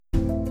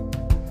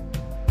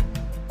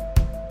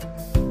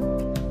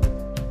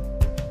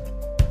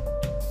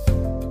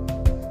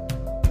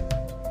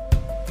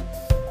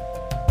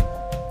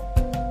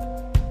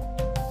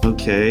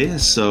Okay,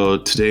 so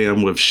today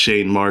I'm with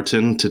Shane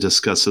Martin to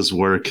discuss his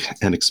work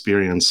and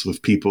experience with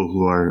people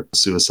who are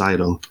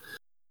suicidal.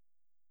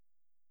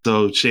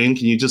 So, Shane,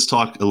 can you just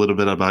talk a little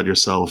bit about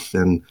yourself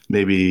and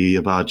maybe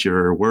about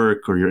your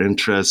work or your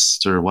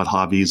interests or what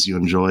hobbies you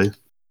enjoy?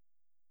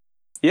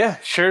 Yeah,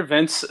 sure,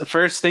 Vince.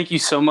 First, thank you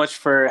so much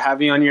for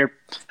having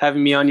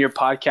me on your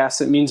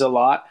podcast. It means a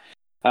lot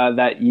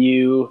that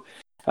you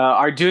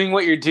are doing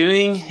what you're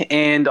doing,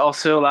 and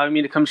also allowing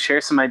me to come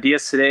share some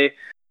ideas today.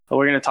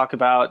 We're going to talk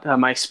about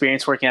my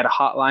experience working at a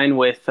hotline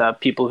with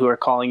people who are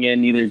calling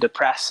in either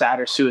depressed,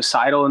 sad, or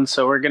suicidal. And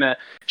so we're going to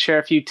share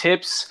a few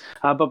tips.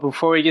 But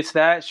before we get to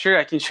that, sure,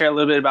 I can share a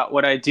little bit about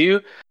what I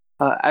do.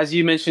 As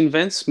you mentioned,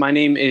 Vince, my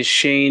name is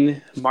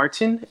Shane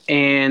Martin,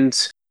 and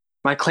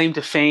my claim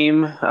to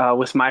fame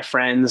with my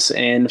friends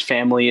and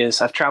family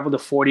is I've traveled to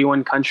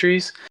 41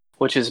 countries,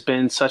 which has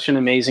been such an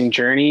amazing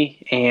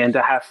journey. And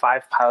I have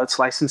 5 pilot's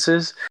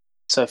licenses.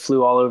 So I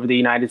flew all over the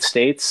United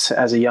States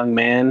as a young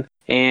man.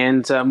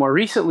 And more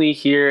recently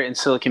here in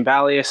Silicon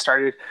Valley, I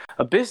started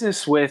a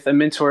business with a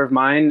mentor of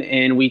mine,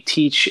 and we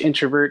teach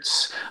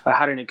introverts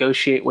how to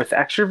negotiate with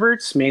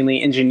extroverts,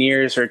 mainly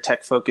engineers or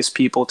tech-focused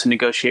people, to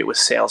negotiate with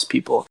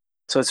salespeople.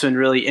 So it's been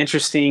really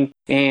interesting,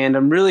 and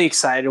I'm really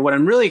excited. What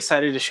I'm really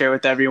excited to share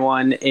with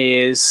everyone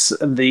is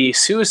the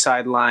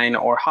suicide line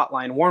or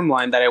hotline warm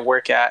line that I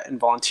work at and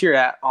volunteer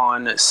at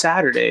on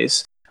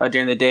Saturdays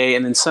during the day.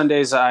 And then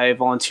Sundays, I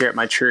volunteer at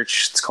my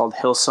church. It's called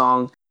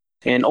Hillsong.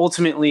 And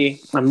ultimately,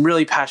 I'm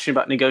really passionate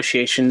about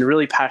negotiation,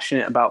 really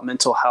passionate about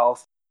mental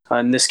health,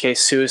 in this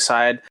case,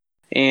 suicide.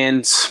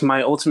 And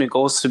my ultimate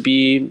goal is to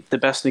be the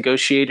best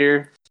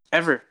negotiator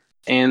ever.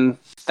 And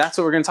that's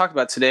what we're going to talk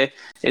about today,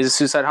 is a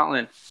suicide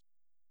hotline.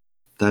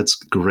 That's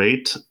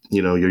great.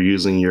 You know, you're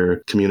using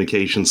your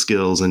communication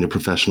skills and your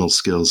professional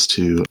skills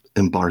to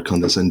embark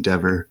on this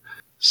endeavor.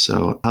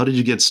 So how did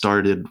you get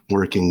started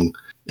working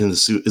in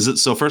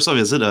the first off,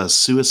 is it a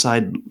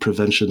suicide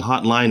prevention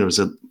hotline, or is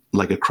it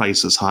like a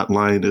crisis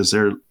hotline? Is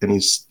there any,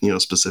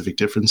 specific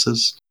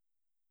differences?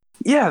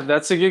 Yeah,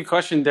 that's a good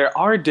question. There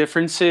are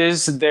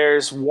differences.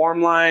 There's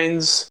warm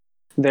lines,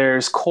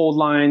 there's cold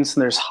lines,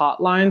 and there's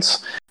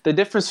hotlines. The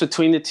difference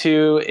between the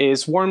two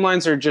is warm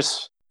lines are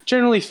just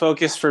generally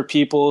focused for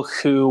people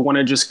who want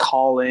to just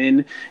call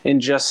in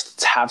and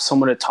just have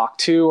someone to talk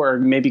to, or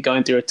maybe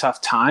going through a tough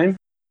time.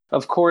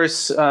 Of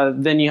course,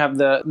 then you have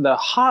the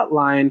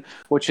hotline,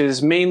 which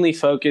is mainly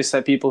focused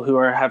at people who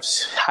are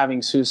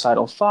having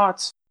suicidal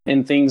thoughts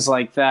and things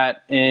like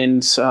that.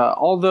 And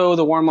although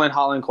the warm line,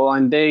 hotline, cold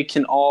line,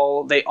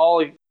 they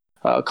all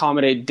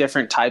accommodate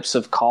different types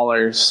of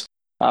callers,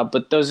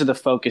 but those are the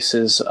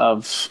focuses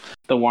of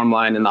the warm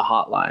line and the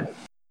hotline.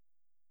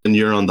 And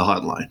you're on the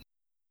hotline.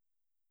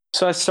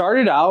 So I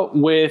started out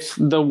with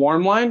the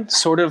warm line,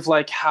 sort of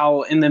like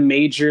how in the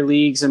major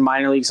leagues and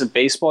minor leagues of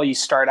baseball, you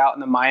start out in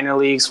the minor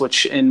leagues,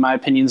 which in my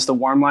opinion is the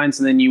warm lines,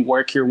 and then you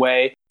work your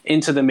way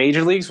into the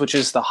major leagues, which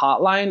is the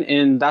hotline.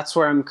 And that's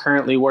where I'm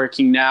currently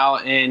working now.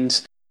 And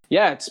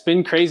yeah, it's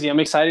been crazy. I'm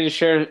excited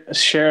to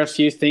share a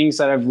few things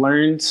that I've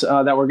learned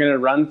that we're going to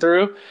run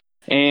through,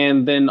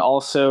 and then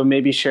also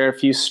maybe share a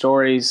few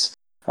stories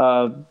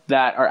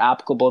that are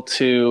applicable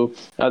to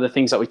the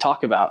things that we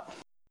talk about.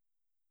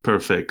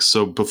 Perfect.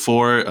 So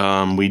before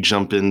we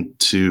jump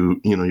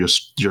into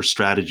your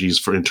strategies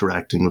for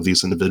interacting with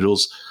these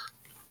individuals,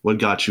 what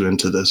got you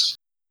into this?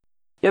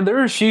 Yeah, there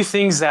were a few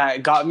things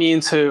that got me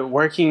into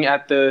working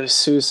at the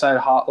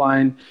suicide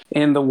hotline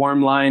and the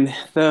warm line.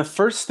 The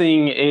first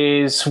thing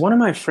is one of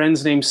my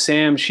friends named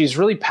Sam. She's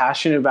really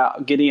passionate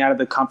about getting out of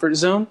the comfort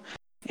zone.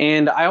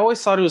 And I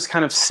always thought it was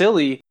kind of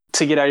silly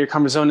to get out of your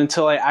comfort zone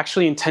until I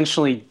actually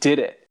intentionally did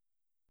it.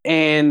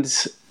 And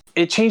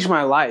it changed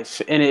my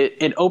life, and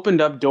it opened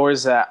up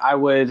doors that I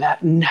would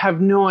have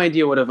no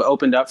idea would have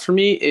opened up for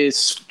me,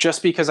 is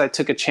just because I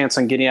took a chance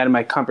on getting out of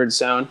my comfort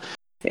zone.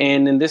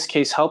 And in this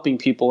case, helping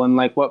people. And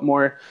like, what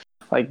more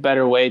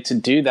better way to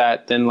do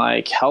that than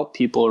help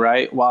people,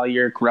 right, while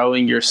you're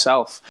growing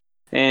yourself.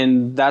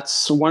 And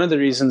that's one of the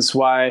reasons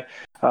why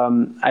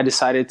I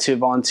decided to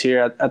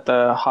volunteer at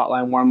the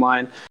hotline warm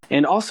line.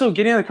 And also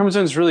getting out of the comfort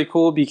zone is really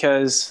cool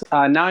because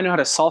now I know how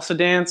to salsa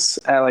dance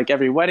at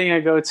every wedding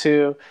I go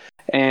to.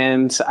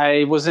 And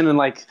I was in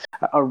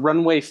a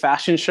runway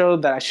fashion show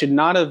that I should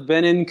not have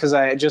been in because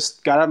I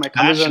just got out of my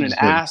comfort zone and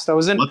asked. I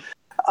was in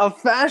a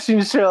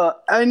fashion show.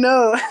 I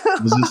know.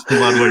 Was this the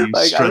one where you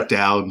strut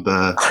down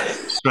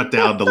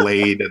the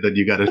lane and then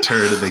you got to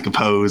turn and make a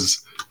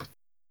pose?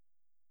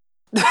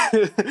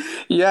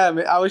 Yeah,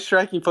 I was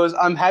striking pose.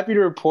 I'm happy to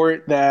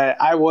report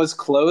that I was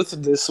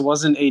clothed. This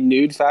wasn't a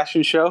nude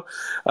fashion show,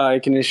 I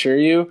can assure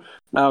you.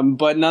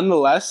 But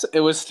nonetheless,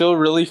 it was still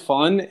really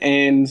fun.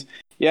 And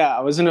yeah,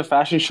 I was in a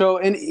fashion show,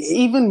 and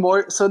even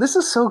more. So this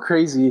is so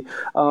crazy.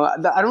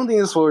 I don't think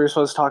this is what we're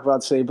supposed to talk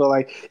about today,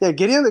 but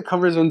getting out of the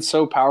comfort zone is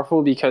so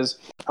powerful because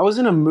I was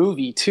in a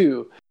movie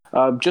too.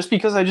 Just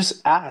because I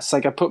just asked,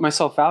 I put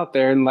myself out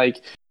there and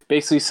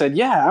basically said,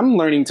 yeah, I'm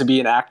learning to be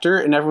an actor.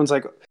 And everyone's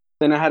like,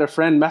 then I had a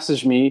friend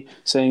message me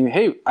saying,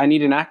 "Hey, I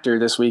need an actor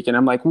this week," and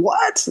I'm like,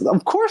 "What?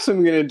 Of course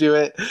I'm gonna do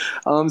it."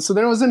 So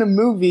then I was in a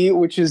movie,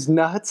 which is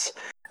nuts.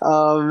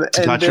 You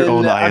And got your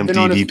own then I've been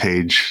on IMDb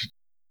page.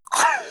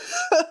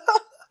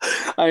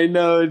 I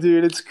know,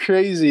 dude, it's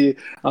crazy.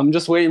 I'm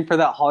just waiting for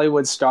that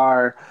Hollywood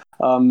star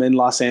in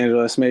Los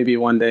Angeles, maybe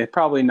one day.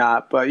 Probably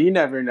not, but you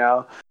never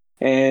know.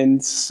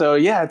 And so,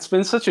 yeah, it's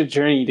been such a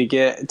journey to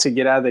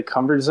get out of the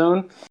comfort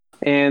zone.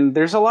 And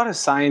there's a lot of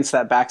science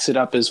that backs it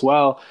up as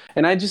well.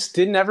 And I just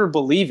didn't ever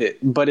believe it,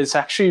 but it's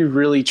actually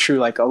really true.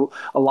 Like a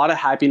lot of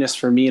happiness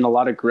for me and a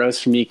lot of growth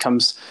for me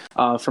comes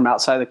from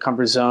outside the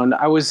comfort zone.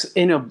 I was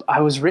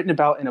written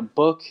about in a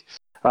book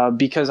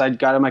because I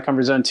got in my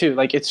comfort zone too.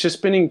 Like it's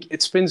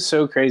been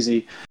so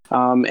crazy,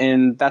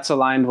 and that's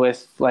aligned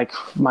with like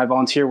my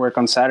volunteer work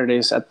on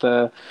Saturdays at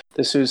the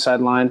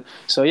suicide line.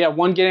 So yeah,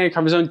 one, getting in a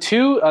comfort zone.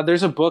 Two,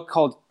 there's a book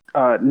called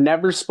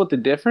Never Split the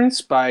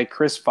Difference by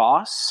Chris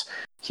Voss.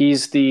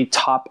 He's the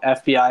top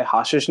FBI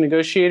hostage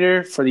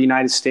negotiator for the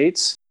United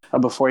States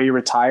before he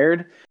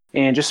retired,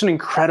 and just an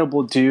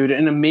incredible dude,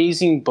 an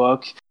amazing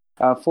book.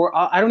 I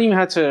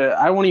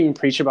won't even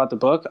preach about the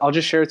book. I'll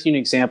just share with you an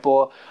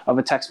example of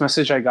a text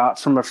message I got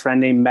from a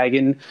friend named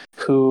Megan,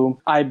 who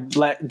I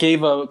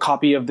gave a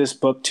copy of this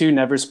book to,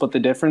 Never Split the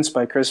Difference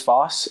by Chris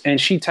Voss.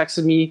 And she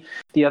texted me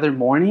the other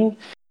morning,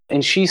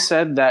 and she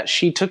said that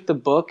she took the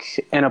book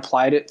and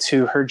applied it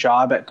to her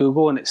job at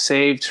Google, and it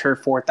saved her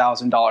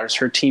 $4,000,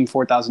 her team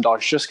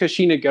 $4,000, just because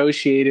she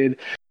negotiated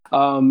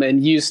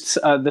and used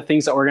the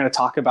things that we're going to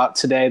talk about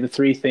today, the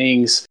three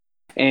things,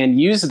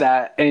 and use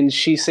that, and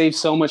she saved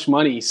so much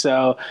money.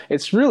 So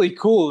it's really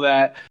cool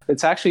that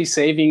it's actually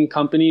saving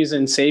companies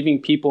and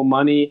saving people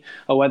money,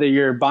 whether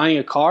you're buying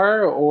a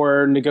car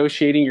or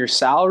negotiating your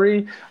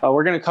salary.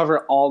 We're going to cover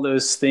all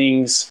those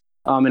things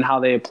and how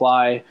they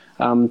apply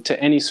to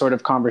any sort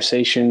of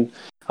conversation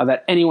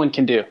that anyone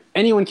can do.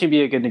 Anyone can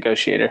be a good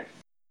negotiator.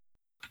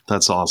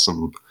 That's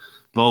awesome.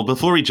 Well,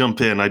 before we jump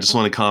in, I just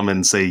want to comment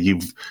and say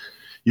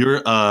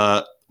you're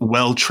a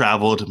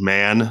well-traveled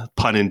man,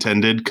 pun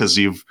intended, because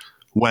you've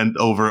went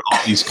over all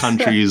these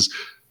countries,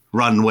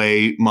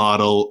 runway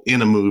model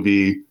in a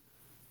movie.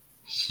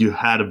 You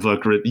had a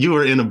book written. You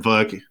were in a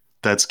book.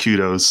 That's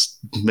kudos.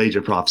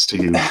 Major props to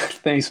you.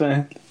 Thanks,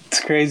 man. It's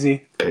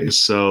crazy. Okay,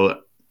 so,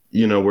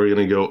 we're going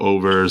to go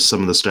over some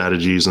of the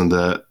strategies and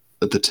the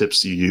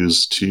tips you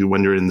use to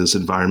when you're in this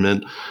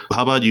environment.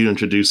 How about you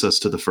introduce us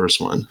to the first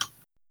one?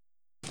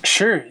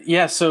 Sure.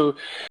 Yeah. So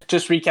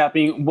just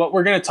recapping, what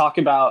we're going to talk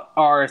about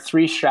are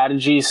three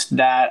strategies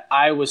that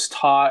I was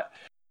taught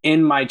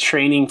in my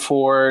training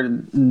for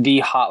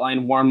the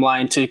Hotline warm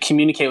line to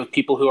communicate with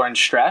people who are in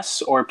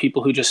stress or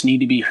people who just need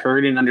to be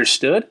heard and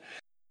understood.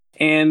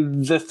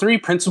 And the three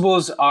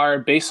principles are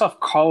based off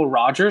Carl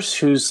Rogers,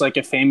 who's like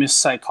a famous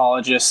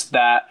psychologist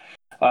that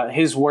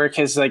his work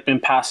has like been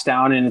passed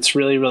down, and it's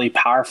really, really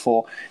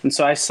powerful. And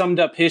so I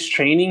summed up his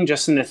training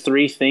just into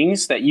three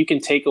things that you can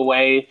take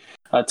away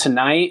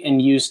tonight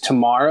and use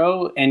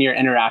tomorrow in your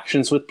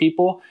interactions with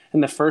people.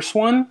 And the first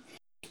one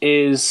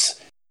is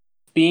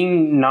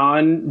being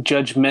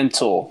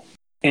non-judgmental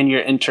in your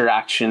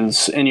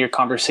interactions and your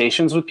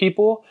conversations with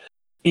people,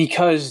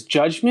 because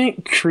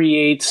judgment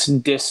creates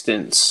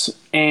distance.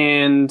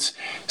 And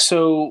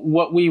so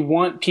what we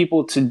want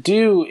people to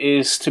do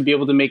is to be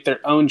able to make their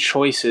own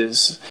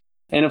choices.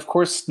 And of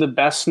course, the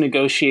best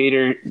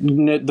negotiators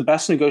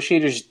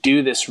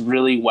do this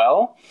really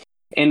well.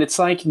 And it's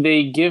like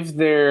they give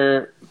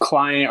their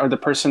client or the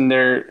person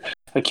they're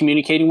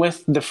communicating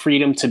with the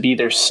freedom to be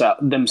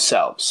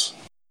themselves.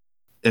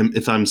 And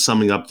if I'm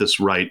summing up this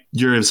right,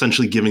 you're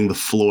essentially giving the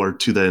floor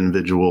to the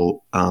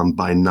individual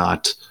by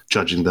not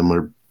judging them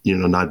or,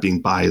 not being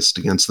biased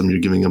against them. You're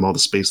giving them all the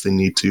space they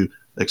need to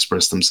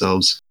express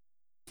themselves.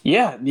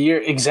 Yeah,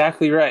 you're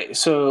exactly right.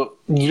 So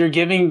you're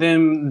giving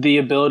them the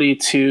ability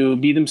to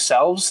be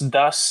themselves.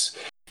 Thus,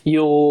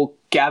 you'll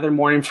gather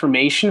more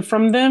information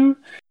from them,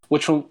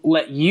 which will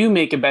let you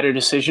make a better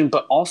decision,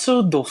 but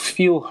also they'll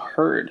feel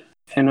heard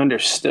and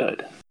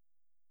understood.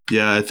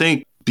 Yeah, I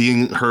think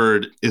being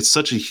heard is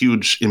such a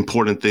huge,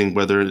 important thing,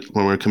 when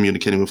we're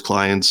communicating with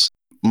clients.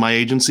 My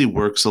agency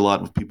works a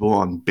lot with people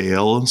on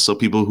bail. So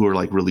people who are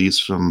like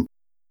released from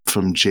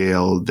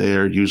jail,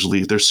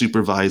 they're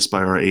supervised by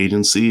our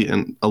agency.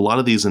 And a lot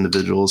of these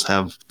individuals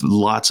have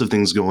lots of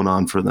things going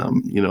on for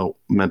them,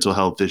 mental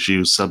health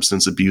issues,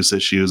 substance abuse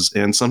issues.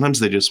 And sometimes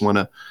they just want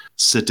to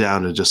sit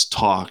down and just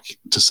talk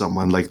to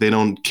someone. Like they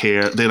don't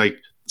care.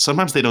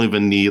 Sometimes they don't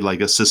even need like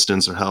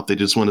assistance or help. They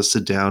just want to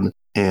sit down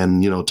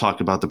and,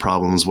 talk about the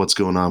problems, what's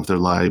going on with their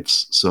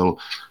lives. So,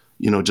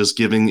 just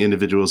giving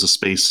individuals a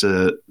space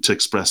to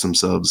express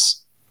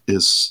themselves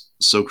is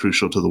so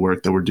crucial to the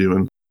work that we're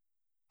doing.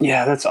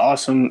 Yeah, that's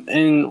awesome.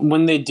 And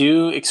when they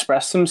do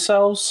express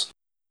themselves,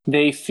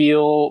 they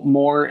feel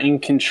more in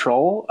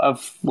control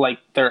of like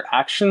their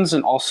actions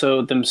and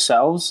also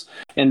themselves.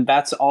 And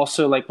that's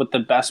also like what the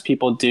best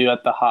people do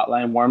at the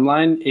Hotline warm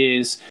line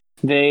is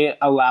they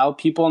allow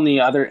people on the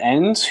other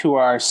end who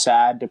are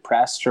sad,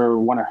 depressed, or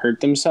want to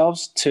hurt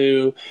themselves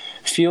to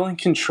feel in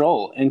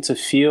control and to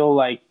feel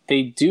like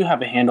they do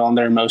have a handle on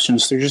their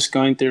emotions. They're just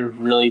going through a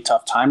really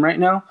tough time right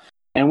now.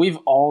 And we've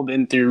all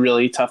been through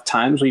really tough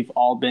times. We've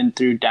all been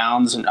through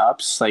downs and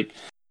ups, like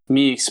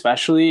me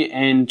especially.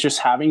 And just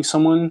having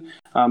someone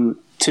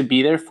to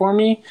be there for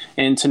me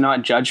and to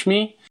not judge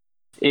me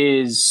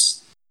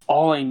is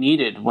all I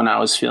needed when I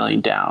was feeling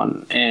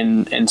down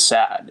and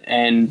sad.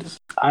 And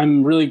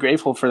I'm really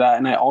grateful for that.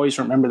 And I always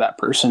remember that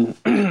person.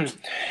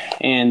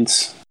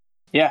 And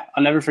yeah,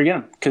 I'll never forget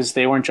them because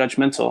they weren't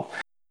judgmental.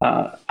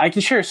 I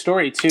can share a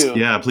story too.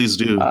 Yeah, please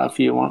do. If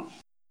you want.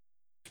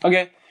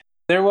 Okay.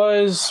 There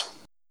was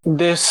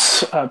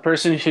this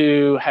person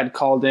who had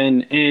called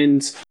in,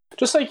 and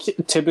just like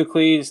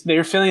typically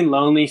they're feeling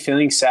lonely,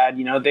 feeling sad.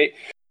 You know, they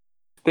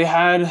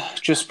had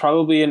just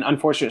probably an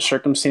unfortunate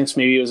circumstance.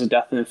 Maybe it was a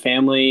death in the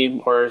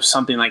family or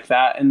something like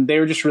that. And they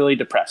were just really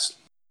depressed.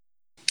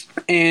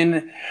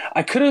 And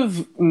I could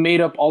have made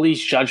up all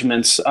these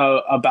judgments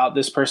about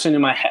this person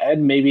in my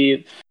head,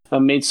 maybe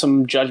made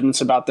some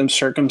judgments about them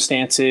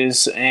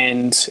circumstances,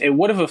 and it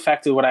would have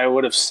affected what I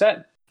would have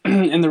said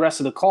in the rest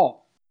of the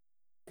call.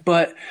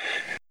 But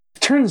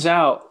turns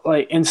out,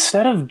 like,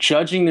 instead of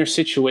judging their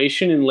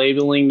situation and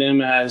labeling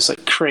them as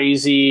like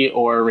crazy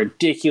or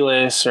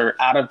ridiculous or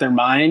out of their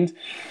mind,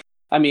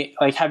 I mean,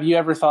 like, have you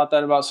ever thought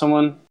that about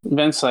someone,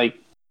 Vince? Like,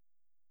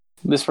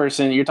 this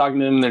person, you're talking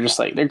to them, they're just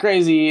like, they're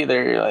crazy,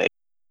 they're like...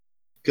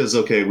 Because,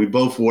 okay, we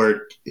both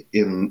work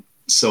in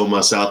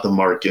Soma South of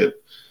Market.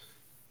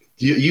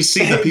 You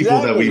see the people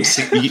that we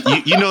see,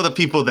 you know the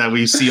people that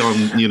we see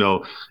on, you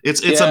know,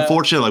 it's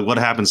unfortunate, like, what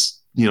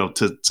happens, you know,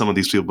 to some of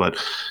these people, but,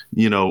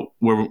 you know,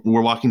 we're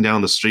walking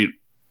down the street,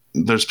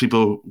 there's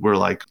people we're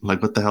like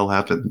what the hell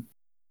happened?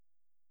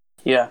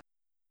 Yeah,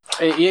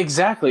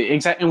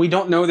 exactly. And we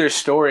don't know their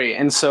story,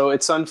 and so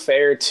it's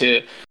unfair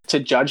to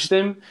judge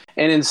them.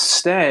 And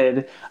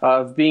instead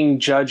of being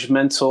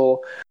judgmental,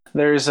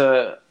 there's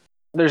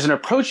an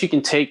approach you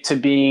can take to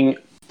being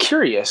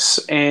curious.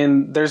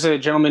 And there's a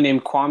gentleman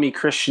named Kwame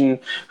Christian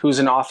who's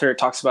an author. It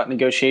talks about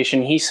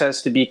negotiation. He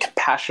says to be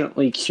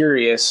compassionately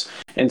curious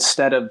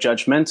instead of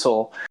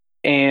judgmental.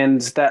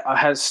 And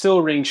that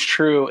still rings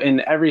true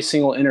in every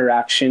single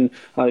interaction,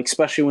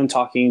 especially when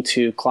talking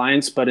to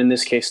clients, but in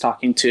this case,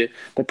 talking to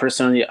the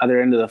person on the other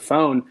end of the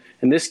phone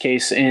in this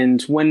case.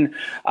 And when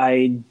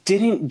I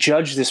didn't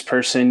judge this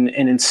person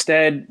and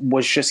instead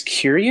was just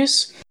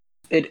curious,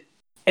 it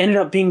ended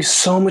up being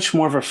so much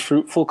more of a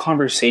fruitful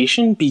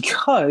conversation,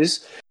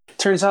 because it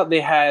turns out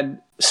they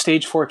had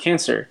stage 4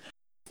 cancer.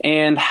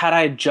 And had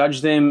I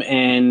judged them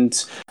and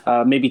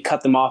maybe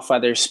cut them off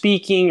while they're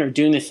speaking or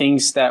doing the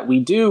things that we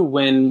do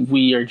when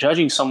we are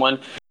judging someone,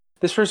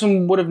 this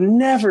person would have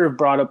never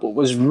brought up what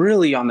was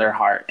really on their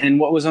heart. And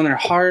what was on their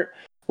heart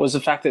was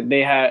the fact that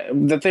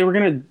they were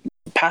going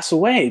to pass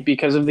away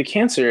because of the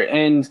cancer.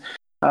 And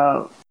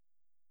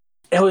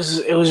it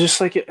was just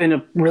like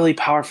a really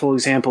powerful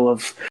example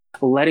of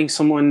letting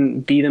someone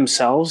be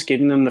themselves,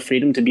 giving them the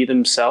freedom to be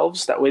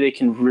themselves. That way they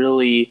can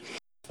really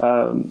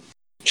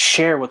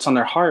share what's on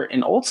their heart.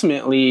 And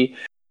ultimately,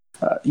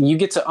 you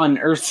get to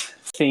unearth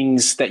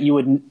things that you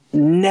would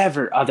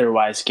never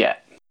otherwise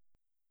get.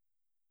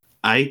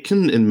 I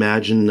can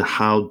imagine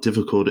how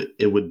difficult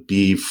it would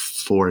be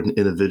for an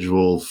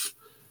individual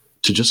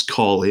to just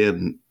call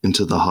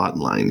into the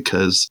hotline,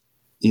 because,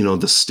 you know,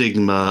 the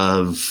stigma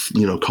of,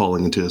 you know,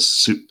 calling into a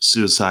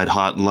suicide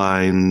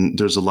hotline,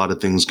 there's a lot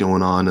of things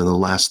going on. And the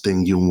last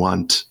thing you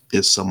want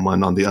is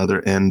someone on the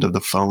other end of the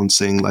phone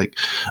saying like,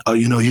 oh,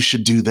 you know, you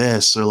should do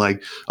this, or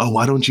like, oh,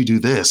 why don't you do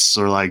this?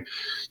 Or like,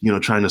 you know,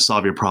 trying to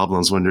solve your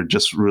problems when they're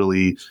just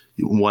really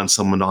want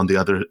someone on the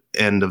other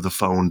end of the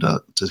phone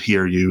to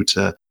hear you,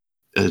 to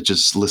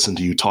just listen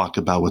to you talk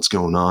about what's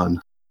going on.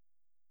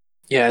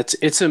 Yeah,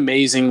 it's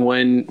amazing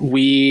when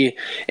we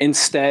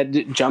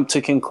instead jump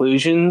to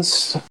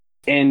conclusions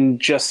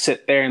and just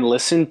sit there and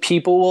listen.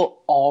 People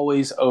will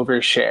always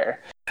overshare.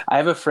 I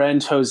have a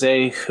friend,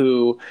 Jose,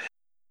 who,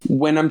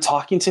 when I'm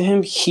talking to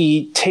him,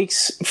 he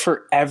takes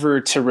forever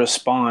to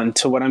respond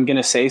to what I'm going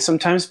to say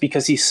sometimes,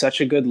 because he's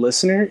such a good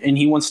listener and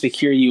he wants to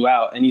hear you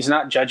out and he's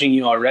not judging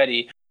you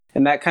already.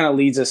 And that kind of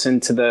leads us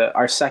into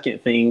our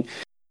second thing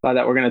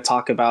that we're going to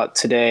talk about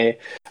today.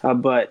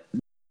 But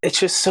it's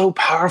just so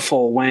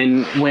powerful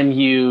when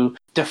you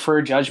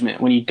defer judgment,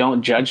 when you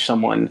don't judge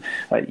someone,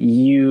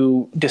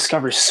 you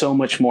discover so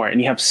much more and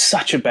you have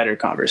such a better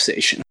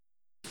conversation.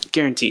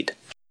 Guaranteed.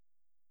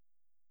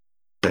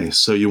 Okay,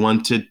 so you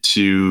wanted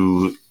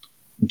to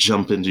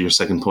jump into your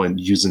second point,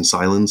 using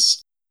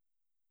silence.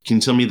 Can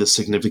you tell me the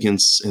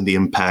significance and the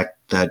impact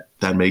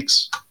that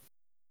makes?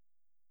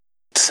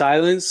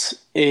 Silence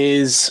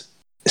is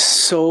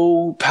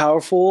so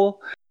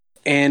powerful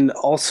and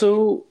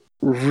also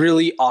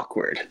really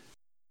awkward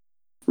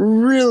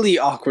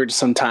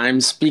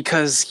sometimes,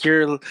 because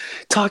you're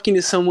talking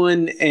to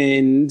someone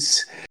and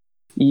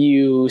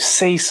you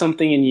say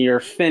something and you're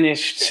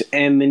finished,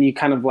 and then you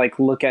kind of like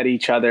look at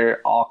each other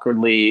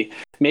awkwardly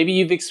maybe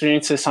you've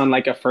experienced this on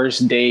like a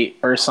first date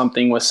or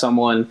something with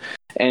someone,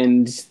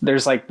 and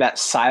there's like that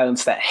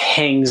silence that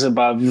hangs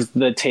above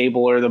the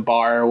table or the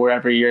bar or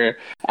wherever you're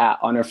at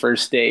on a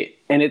first date.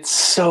 And it's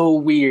so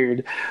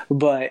weird.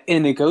 But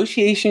in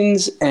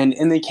negotiations, and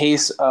in the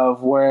case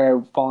of where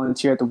I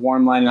volunteer at the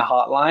Warm Line and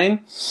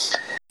Hotline,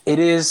 it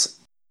is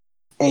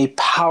a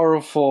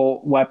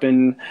powerful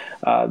weapon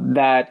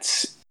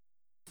that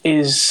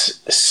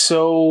is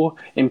so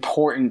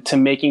important to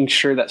making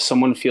sure that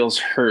someone feels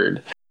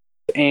heard.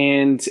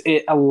 And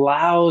it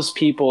allows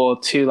people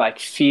to like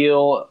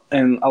feel,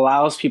 and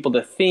allows people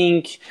to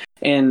think,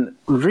 and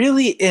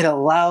really it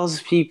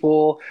allows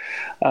people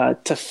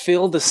to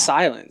fill the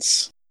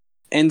silence.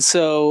 And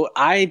so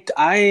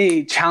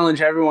I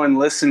challenge everyone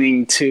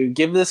listening to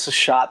give this a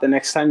shot the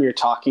next time you're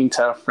talking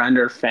to a friend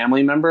or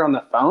family member on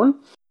the phone.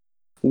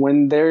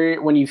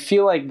 When you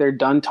feel like they're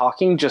done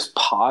talking, just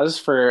pause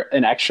for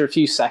an extra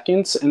few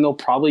seconds, and they'll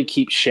probably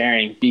keep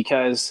sharing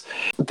because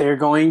they're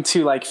going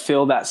to like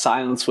fill that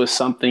silence with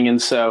something.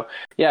 And so,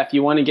 yeah, if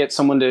you want to get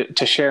someone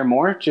to share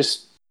more,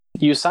 just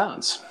use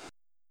silence.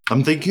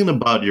 I'm thinking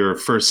about your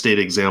first date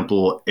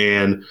example,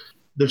 and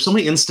there's so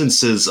many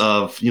instances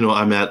of,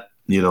 I'm at,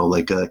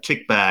 like a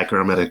kickback,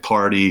 or I'm at a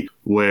party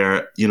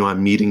where,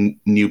 I'm meeting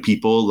new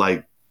people,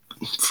 like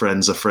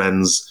friends of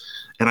friends.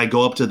 And I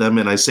go up to them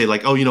and I say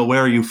like, oh, where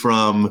are you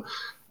from?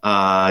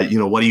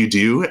 What do you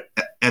do?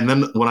 And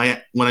then when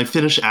I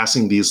finish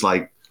asking these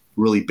like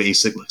really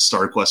basic like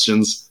start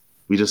questions,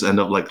 we just end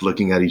up like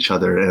looking at each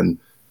other, and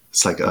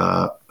it's like,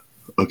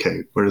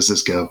 okay, where does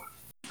this go?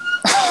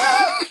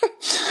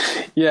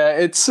 Yeah,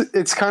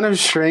 it's kind of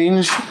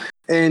strange.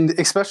 And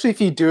especially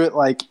if you do it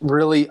like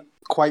really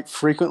quite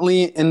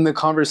frequently in the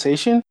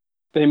conversation,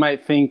 they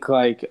might think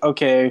like,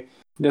 okay,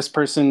 this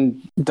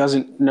person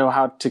doesn't know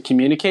how to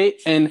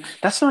communicate. And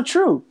that's not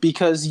true,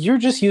 because you're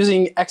just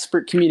using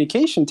expert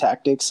communication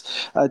tactics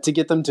to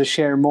get them to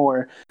share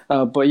more.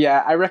 But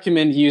yeah, I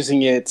recommend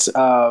using it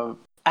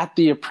at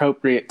the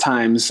appropriate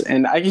times.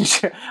 And I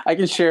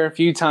can share a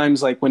few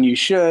times like when you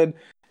should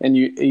and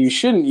you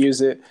shouldn't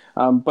use it.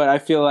 But I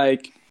feel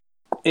like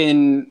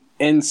in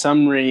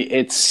summary,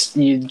 it's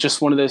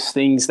just one of those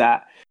things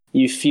that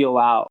you feel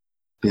out.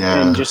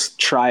 Yeah. And just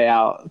try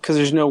out, because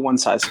there's no one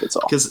size fits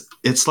all. Because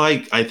it's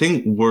like, I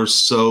think we're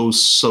so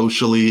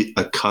socially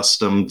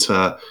accustomed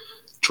to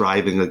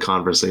driving a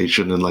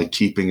conversation and like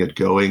keeping it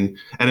going.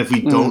 And if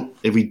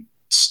we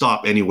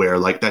stop anywhere,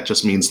 like that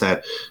just means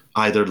that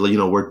either,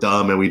 we're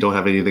dumb and we don't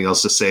have anything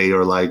else to say,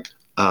 or like,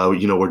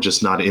 we're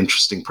just not an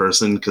interesting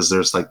person because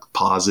there's like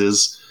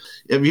pauses.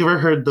 Have you ever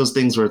heard those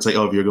things where it's like,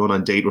 oh, if you're going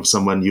on a date with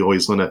someone, you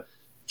always want to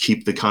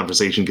keep the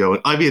conversation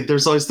going? I mean,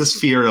 there's always this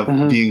fear of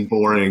being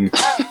boring.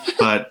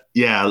 But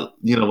yeah,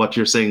 what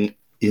you're saying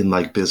in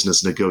like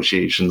business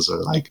negotiations, or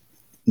like,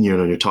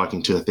 you're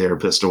talking to a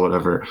therapist or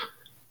whatever,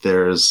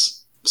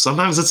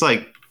 sometimes it's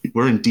like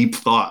we're in deep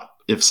thought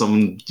if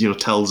someone,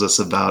 tells us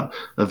about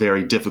a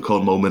very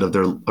difficult moment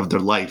of their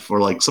life, or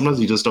like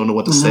sometimes you just don't know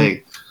what to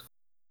say.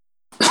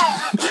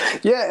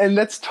 Yeah, and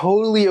that's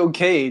totally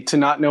okay to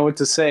not know what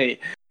to say.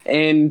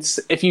 And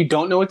if you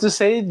don't know what to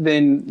say,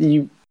 then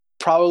you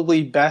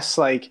probably best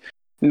like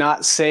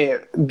not say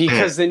it,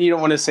 because then you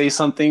don't want to say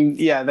something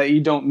that you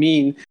don't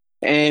mean.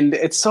 And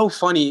it's so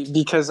funny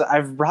because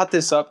I've brought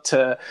this up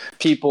to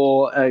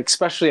people,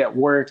 especially at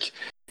work,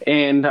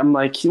 and I'm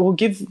like, well,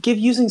 give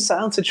using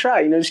silence a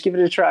try, just give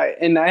it a try.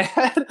 And I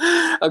had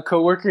a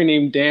coworker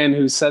named Dan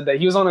who said that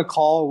he was on a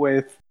call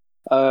with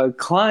a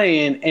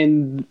client,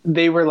 and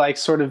they were like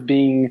sort of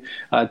being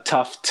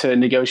tough to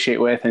negotiate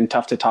with and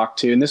tough to talk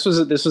to. And this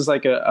was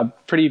like a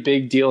pretty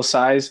big deal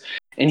size.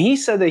 And he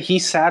said that he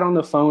sat on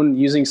the phone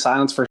using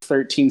silence for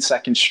 13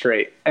 seconds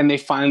straight, and they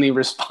finally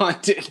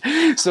responded.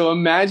 So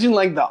imagine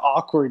like the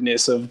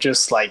awkwardness of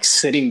just like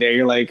sitting there.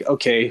 You're like,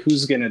 okay,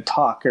 who's going to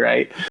talk,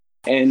 right?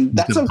 And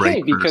that's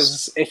okay,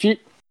 because if you,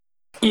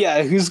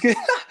 who's going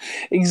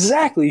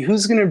exactly,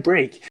 who's going to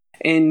break?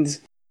 And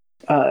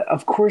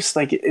of course,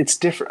 like it's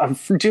different.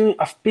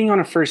 Being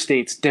on a first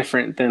date's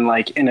different than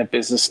like in a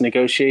business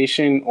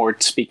negotiation or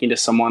speaking to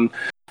someone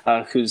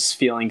who's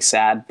feeling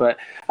sad. But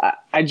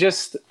I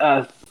just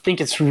think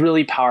it's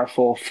really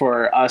powerful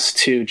for us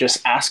to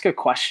just ask a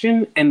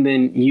question and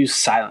then use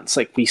silence.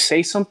 Like we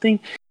say something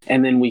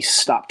and then we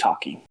stop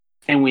talking,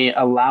 and we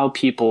allow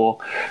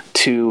people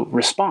to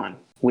respond.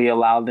 We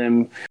allow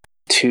them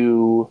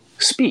to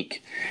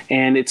speak.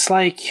 And it's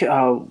like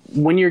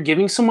when you're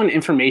giving someone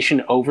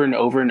information over and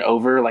over and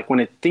over, like when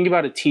I think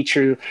about a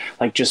teacher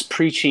like just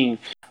preaching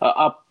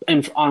up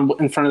in front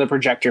of the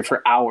projector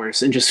for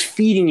hours and just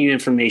feeding you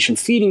information.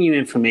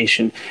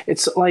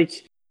 It's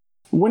like,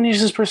 when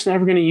is this person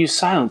ever going to use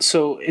silence?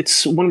 So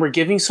it's when we're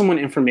giving someone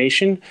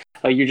information,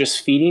 you're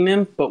just feeding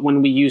them. But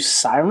when we use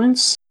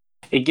silence,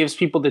 it gives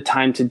people the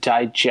time to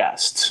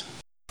digest.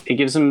 It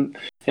gives them,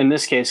 in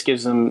this case,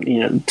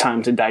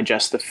 time to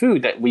digest the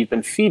food that we've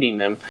been feeding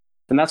them.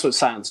 And that's what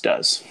silence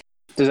does.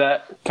 Does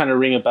that kind of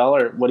ring a bell,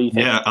 or what do you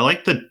think? Yeah, I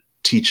like the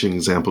teaching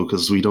example,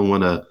 because we don't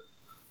want to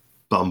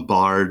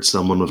bombard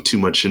someone with too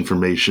much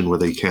information where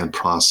they can't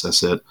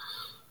process it.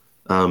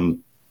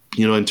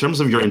 In terms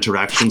of your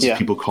interactions with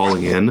people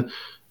calling in,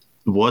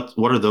 what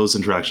are those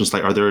interactions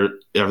like? Are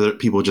there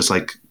people just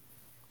like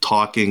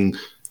talking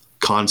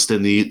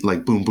constantly,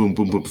 like boom, boom,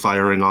 boom, boom,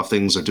 firing off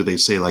things, or do they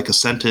say like a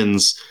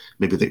sentence?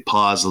 Maybe they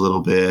pause a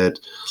little bit.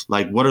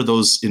 Like, what are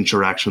those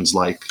interactions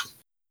like?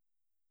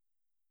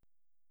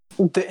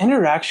 The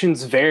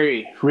interactions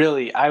vary,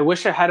 really. I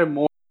wish I had a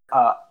more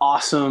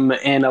awesome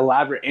and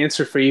elaborate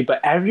answer for you, but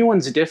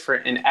everyone's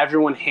different and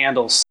everyone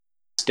handles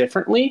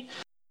differently.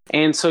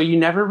 And so you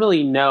never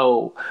really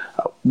know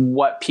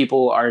what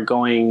people are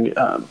going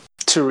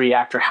to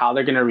react or how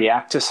they're going to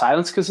react to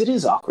silence, because it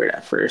is awkward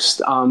at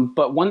first.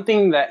 But one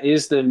thing that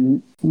is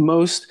the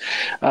most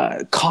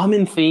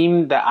common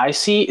theme that I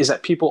see is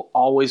that people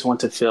always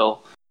want to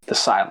fill the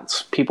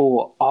silence. People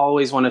will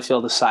always want to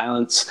fill the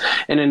silence.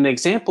 And an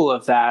example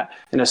of that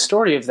and a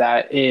story of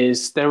that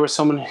is there was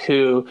someone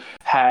who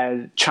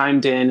had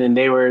chimed in, and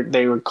they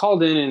were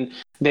called in, and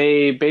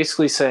they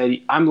basically said,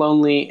 "I'm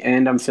lonely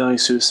and I'm feeling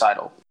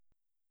suicidal."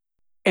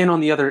 And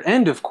on the other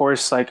end, of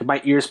course, like my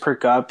ears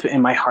perk up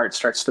and my heart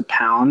starts to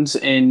pound,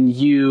 and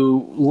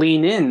you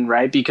lean in,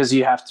 right? Because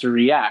you have to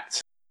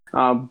react.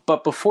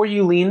 But before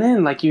you lean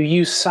in, like you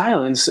use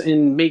silence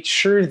and make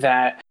sure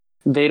that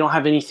they don't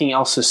have anything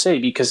else to say,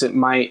 because it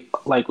might,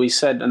 like we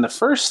said in the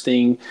first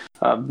thing,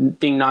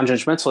 being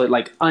non-judgmental, it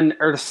like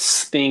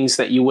unearths things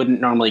that you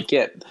wouldn't normally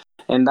get.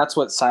 And that's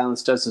what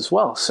silence does as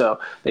well. So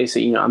they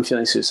say, "I'm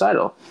feeling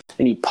suicidal,"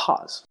 and you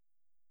pause.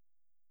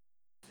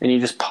 And you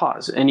just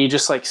pause and you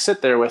just like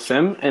sit there with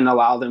them and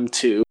allow them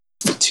to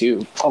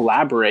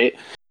elaborate.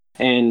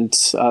 And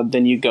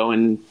then you go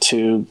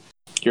into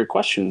your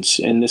questions.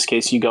 In this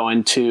case, you go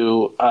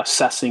into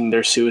assessing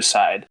their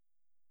suicide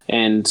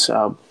and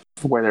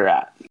where they're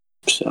at.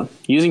 So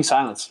using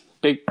silence,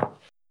 big,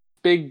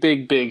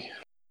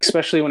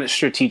 especially when it's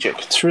strategic.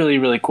 It's really,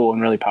 really cool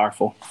and really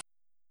powerful.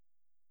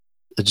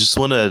 I just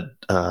want to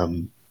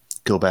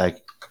go back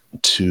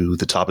to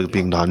the topic of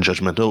being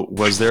non-judgmental.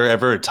 Was there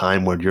ever a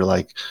time when you're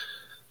like,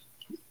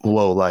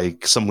 whoa,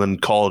 like someone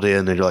called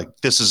in and you're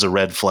like, this is a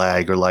red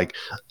flag, or like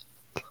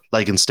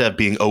instead of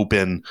being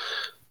open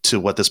to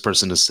what this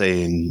person is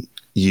saying,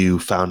 you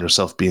found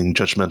yourself being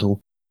judgmental?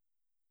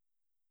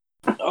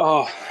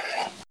 Oh,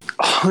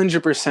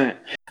 100%.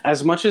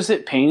 As much as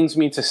it pains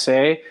me to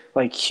say,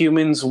 like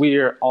humans, we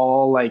are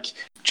all like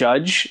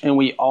judge, and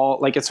we all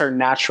like, it's our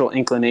natural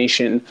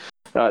inclination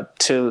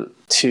to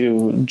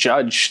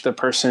judge the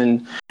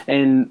person.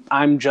 And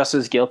I'm just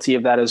as guilty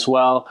of that as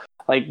well.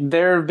 Like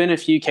there have been a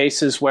few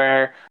cases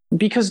where,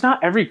 because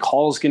not every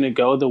call is going to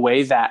go the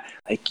way that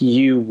like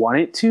you want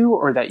it to,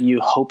 or that you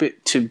hope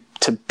it to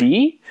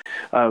be.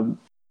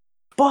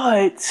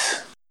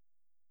 But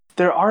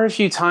there are a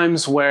few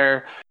times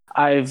where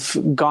I've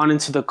gone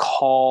into the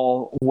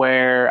call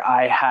where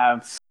I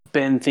have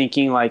been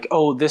thinking like,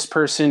 oh, this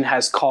person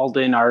has called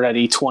in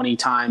already 20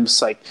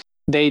 times. Like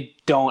they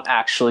don't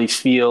actually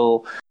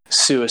feel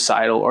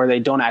suicidal, or they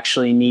don't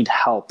actually need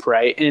help,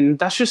 right? And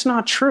that's just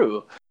not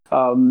true.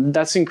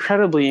 That's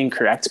incredibly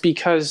incorrect,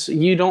 because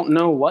you don't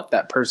know what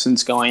that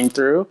person's going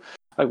through.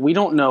 Like we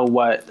don't know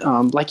what,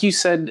 like you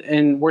said,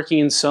 in working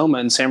in Soma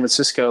in San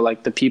Francisco,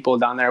 like the people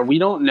down there, we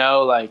don't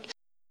know like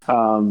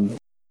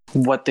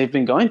what they've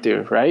been going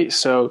through, right?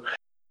 So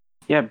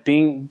yeah,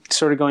 being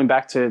sort of going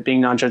back to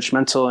being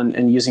non-judgmental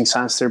and using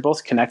silence, they're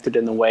both connected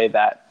in the way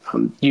that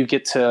you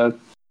get to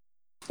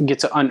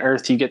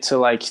unearth, you get to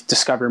like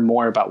discover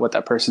more about what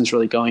that person's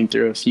really going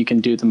through if you can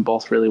do them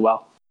both really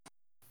well.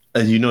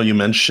 And you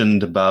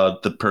mentioned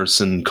about the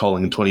person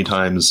calling 20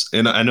 times,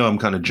 and I know I'm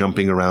kind of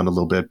jumping around a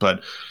little bit,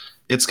 but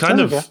it's kind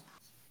of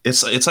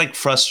it's like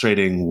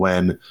frustrating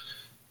when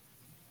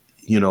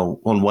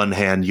on one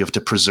hand you have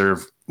to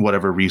preserve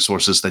whatever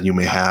resources that you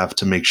may have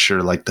to make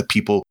sure like the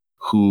people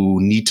who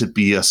need to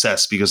be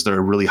assessed because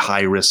they're really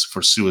high risk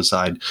for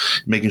suicide,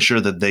 making sure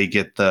that they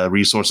get the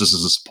resources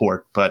as a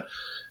support. But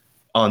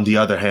on the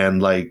other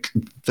hand, like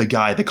the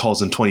guy that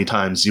calls in 20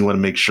 times, you want to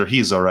make sure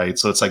he's all right.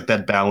 So it's like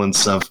that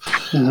balance of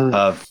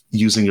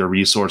using your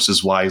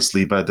resources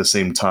wisely, but at the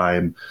same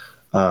time,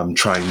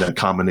 trying to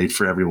accommodate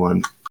for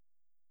everyone.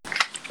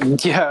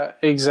 Yeah,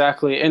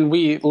 exactly. And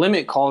we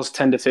limit calls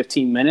 10 to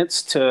 15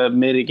 minutes to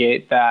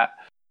mitigate that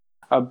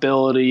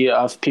ability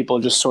of people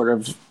just sort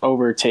of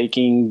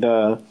overtaking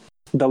the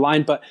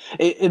line. But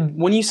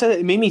when you said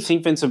it made me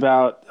think, Vince,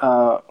 about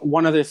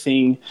one other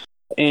thing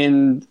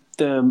in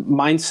the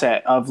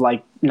mindset of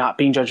like not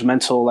being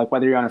judgmental, like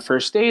whether you're on a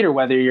first date or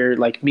whether you're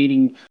like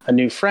meeting a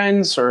new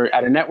friends or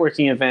at a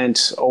networking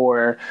event,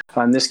 or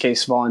in this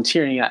case,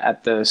 volunteering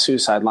at the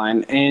suicide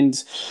line.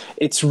 And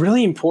it's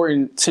really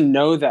important to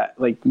know that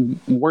like,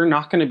 we're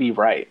not going to be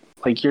right.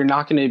 Like you're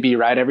not going to be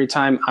right every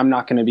time. I'm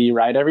not going to be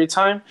right every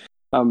time.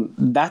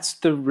 That's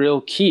the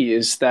real key,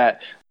 is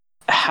that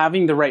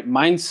having the right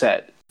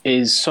mindset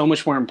is so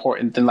much more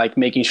important than like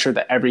making sure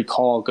that every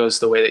call goes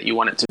the way that you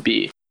want it to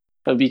be.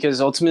 Because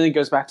ultimately it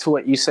goes back to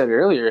what you said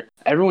earlier.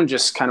 Everyone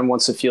just kind of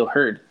wants to feel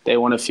heard. They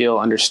want to feel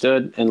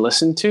understood and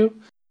listened to,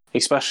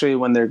 especially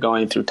when they're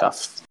going through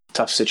tough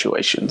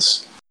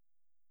situations.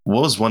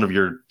 What was one of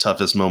your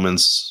toughest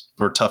moments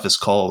or toughest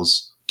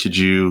calls? Could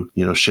you,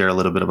 share a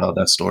little bit about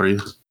that story?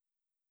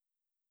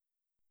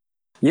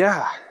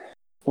 Yeah.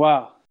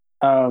 Wow.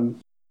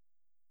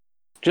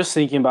 Just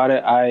thinking about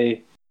it,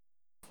 I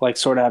like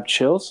sort of have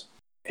chills.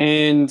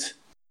 And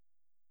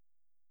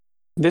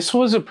this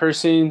was a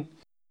person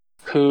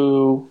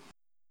who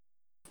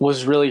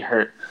was really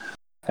hurt.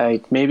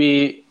 Like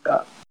maybe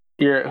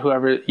you're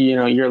whoever,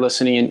 you're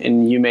listening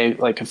and you may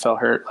like have felt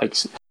hurt, like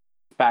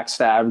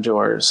backstabbed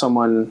or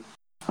someone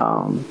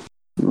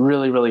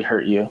really, really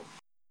hurt you.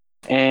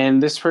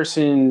 And this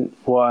person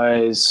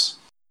was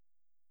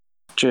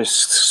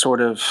just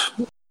sort of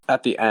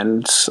at the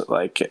end,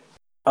 like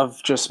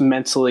of just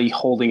mentally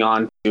holding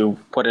on to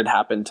what had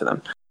happened to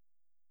them.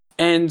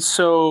 And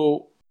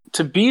so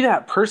to be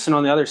that person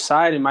on the other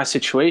side in my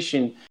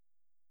situation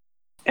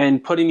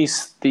and putting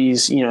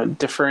these,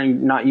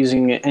 deferring, not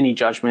using any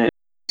judgment,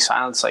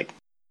 silence, like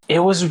it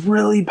was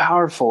really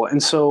powerful.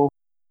 And so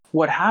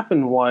what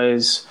happened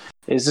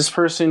is this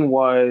person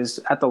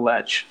was at the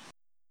ledge.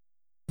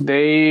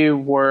 They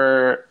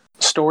were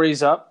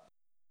stories up,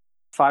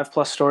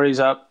 5+ stories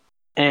up,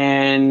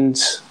 and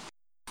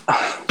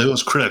it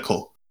was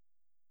critical.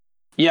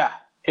 Yeah,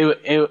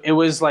 it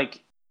was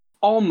like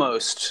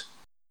almost,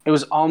 it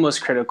was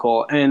almost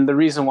critical. And the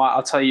reason why,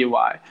 I'll tell you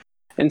why.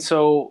 And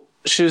so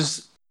she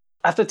was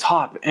at the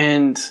top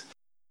and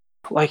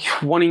like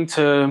wanting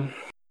to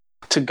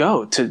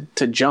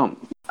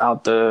jump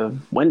out the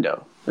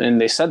window.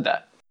 And they said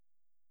that.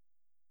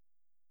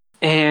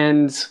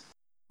 And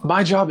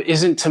my job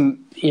isn't to,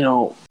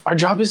 our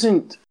job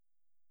isn't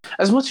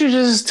as much as it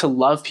is to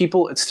love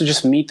people, it's to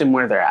just meet them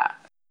where they're at.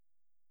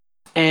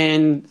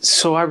 And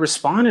so I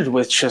responded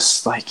with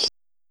just like,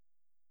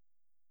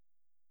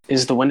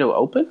 is the window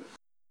open?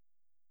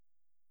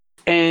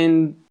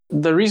 And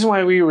the reason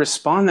why we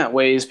respond that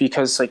way is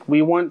because like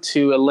we want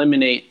to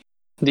eliminate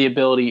the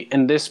ability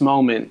in this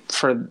moment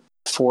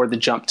for the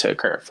jump to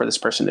occur, for this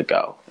person to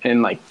go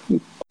and like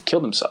kill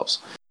themselves.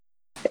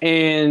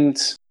 And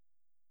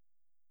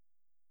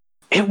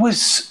it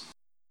was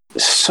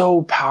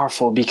so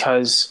powerful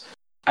because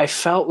I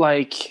felt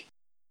like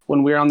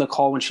when we were on the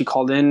call, when she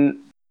called in,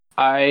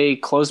 I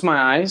closed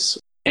my eyes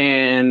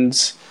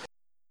and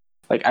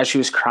like as she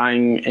was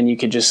crying and you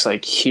could just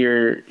like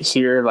hear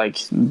like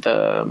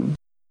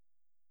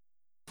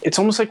it's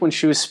almost like when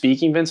she was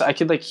speaking, Vince, I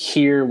could like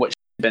hear what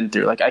she'd been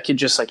through. Like I could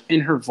just like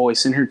in her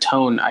voice, in her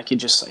tone, I could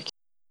just like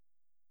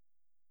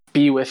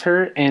be with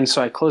her. And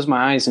so I closed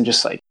my eyes and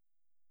just like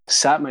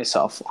sat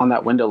myself on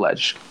that window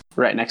ledge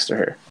right next to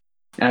her.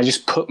 And I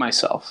just put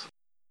myself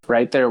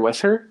right there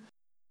with her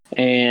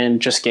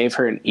and just gave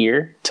her an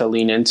ear to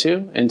lean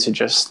into and to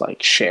just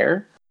like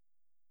share.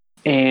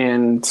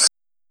 And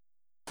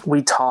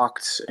we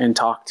talked and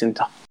talked and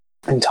talked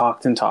and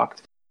talked and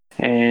talked.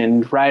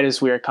 And right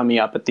as we were coming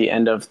up at the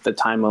end of the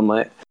time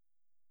limit,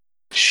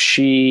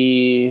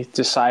 she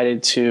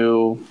decided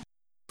to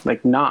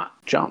like not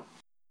jump.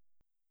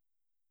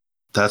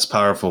 That's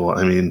powerful.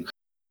 I mean,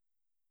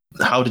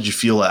 how did you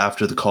feel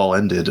after the call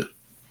ended?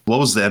 What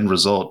was the end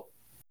result?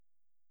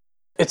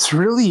 It's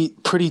really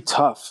pretty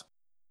tough.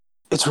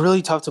 It's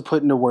really tough to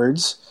put into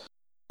words.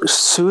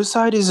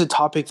 Suicide is a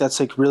topic that's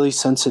like really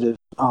sensitive,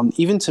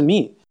 even to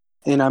me.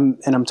 And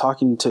I'm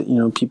talking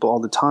to people all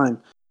the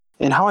time.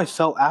 And how I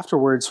felt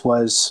afterwards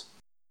was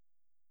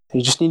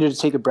you just needed to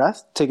take a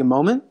breath, take a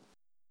moment.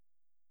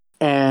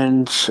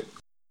 And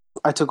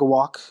I took a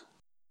walk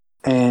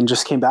and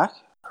just came back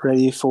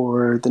ready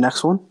for the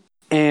next one.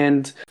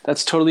 And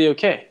that's totally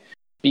okay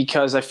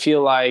because I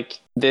feel like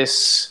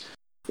this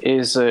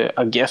is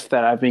a gift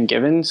that I've been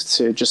given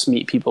to just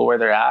meet people where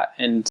they're at.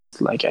 And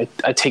like,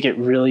 I take it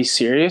really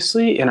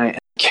seriously and I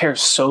care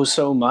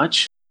so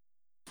much.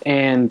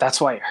 And that's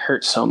why it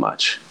hurt so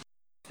much.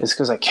 It's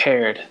because I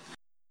cared.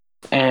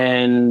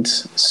 And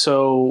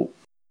so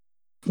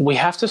we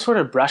have to sort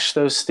of brush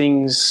those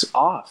things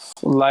off.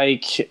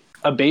 Like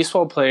a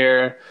baseball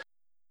player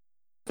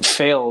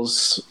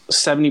fails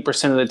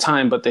 70% of the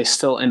time, but they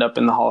still end up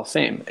in the Hall of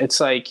Fame. It's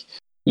like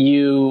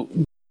you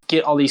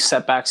get all these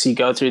setbacks, you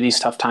go through these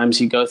tough times,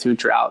 you go through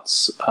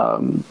droughts,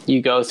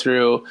 you go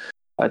through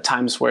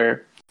times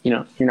where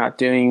you're not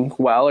doing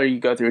well, or you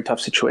go through a tough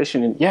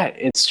situation, and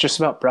it's just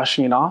about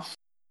brushing it off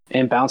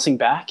and bouncing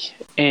back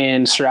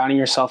and surrounding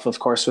yourself, of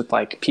course, with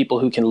like people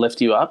who can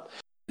lift you up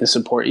and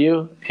support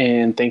you.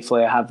 And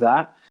thankfully I have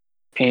that,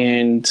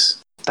 and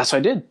that's what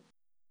I did.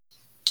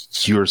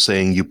 You were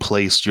saying you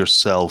placed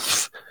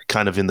yourself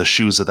kind of in the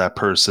shoes of that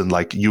person,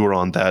 like you were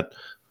on that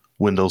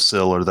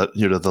windowsill or that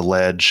the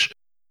ledge,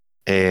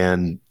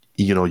 and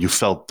you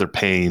felt their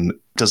pain.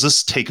 Does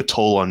this take a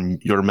toll on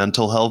your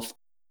mental health?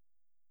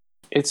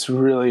 It's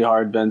really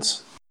hard,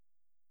 Vince.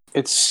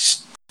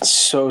 It's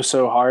so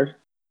hard.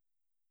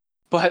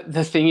 But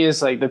the thing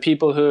is, like, the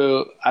people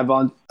who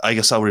I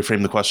guess I'll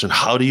reframe the question.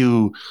 How do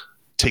you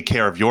take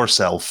care of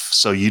yourself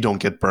so you don't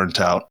get burnt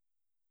out?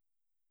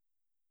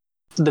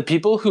 The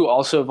people who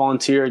also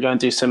volunteer are going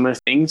through similar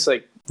things,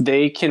 like,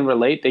 they can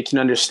relate, they can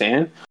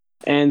understand.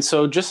 And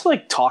so just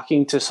like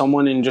talking to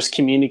someone and just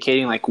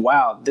communicating like,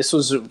 wow, this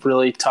was a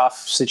really tough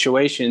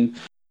situation.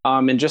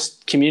 And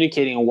just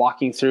communicating and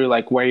walking through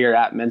like where you're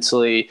at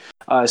mentally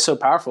is so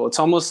powerful. It's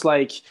almost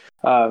like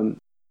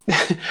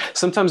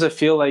sometimes I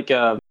feel like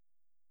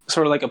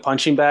sort of like a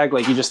punching bag.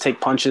 Like you just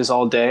take punches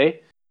all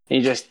day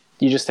and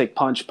you just take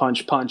punch,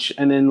 punch, punch.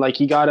 And then like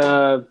you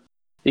gotta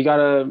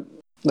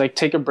like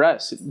take a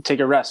rest, take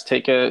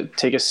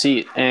a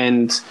seat.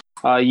 And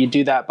you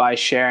do that by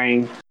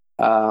sharing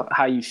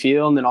how you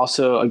feel, and then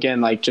also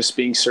again like just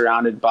being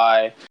surrounded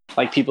by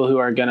like people who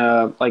are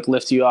gonna like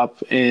lift you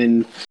up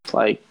and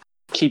like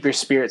keep your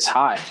spirits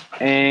high.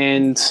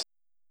 And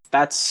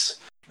that's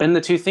been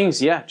the two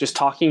things. Yeah, just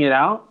talking it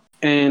out,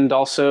 and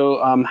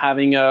also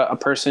having a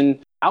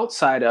person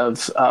outside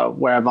of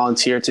where I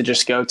volunteer to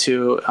just go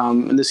to.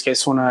 In this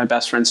case, one of my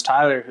best friends,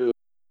 Tyler, who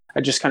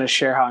I just kind of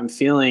share how I'm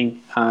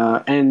feeling,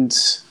 and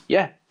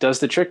yeah, does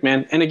the trick,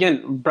 man. And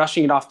again,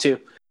 brushing it off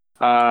too.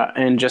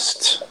 And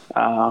just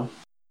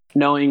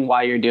knowing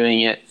why you're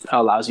doing it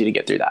allows you to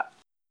get through that.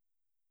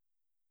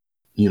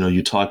 You know,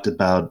 you talked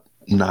about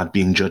not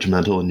being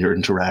judgmental in your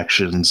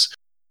interactions,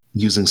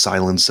 using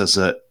silence as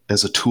a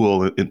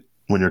tool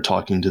when you're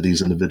talking to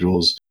these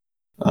individuals.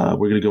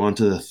 We're going to go on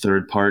to the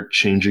third part,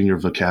 changing your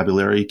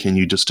vocabulary. Can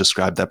you just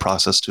describe that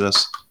process to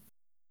us?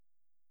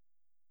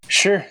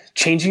 Sure.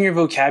 Changing your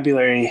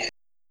vocabulary.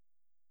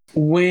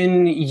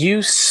 When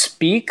you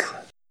speak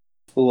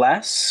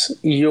less,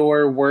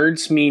 your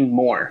words mean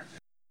more.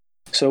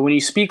 So when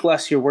you speak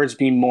less, your words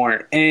mean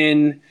more.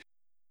 And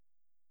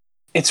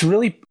it's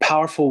really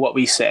powerful what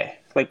we say.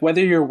 Like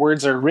whether your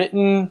words are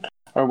written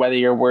or whether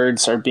your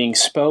words are being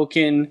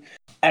spoken,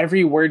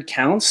 every word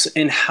counts,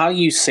 and how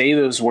you say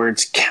those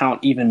words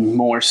count even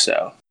more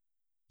so.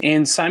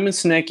 And Simon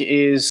Sinek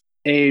is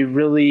a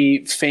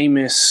really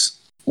famous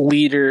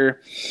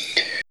leader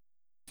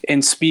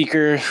and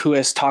speaker who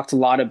has talked a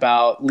lot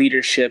about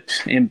leadership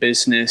in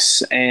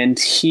business. And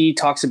he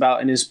talks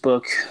about in his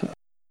book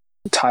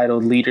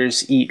titled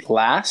Leaders Eat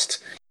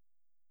Last.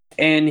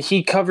 And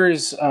he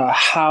covers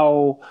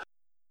how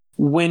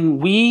when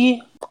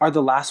we are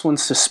the last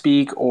ones to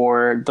speak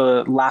or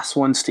the last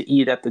ones to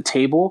eat at the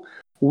table,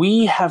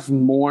 we have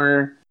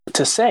more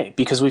to say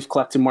because we've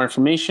collected more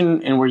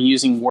information and we're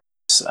using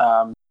words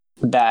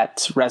that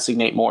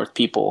resonate more with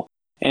people.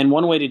 And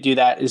one way to do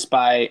that is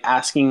by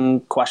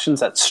asking questions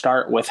that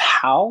start with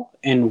how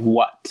and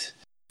what.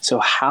 So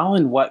how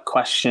and what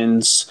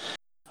questions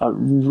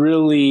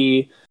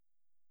really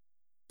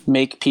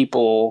make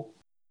people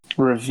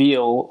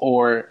reveal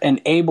or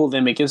enable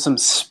them. It gives them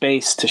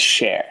space to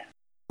share.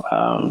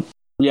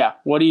 Yeah.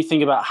 What do you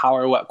think about how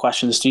or what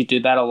questions? Do you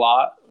do that a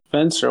lot,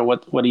 Vince, or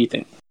what do you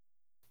think?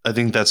 I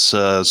think that's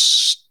a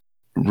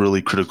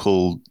really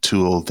critical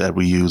tool that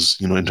we use,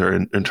 you know,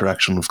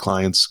 interaction with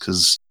clients.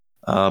 Because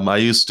I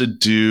used to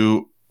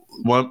do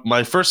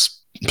my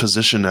first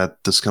position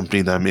at this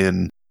company that I'm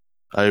in.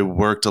 I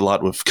worked a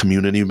lot with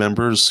community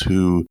members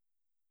who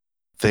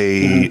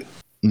they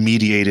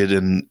mediated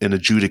and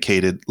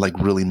adjudicated like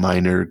really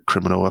minor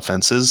criminal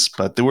offenses,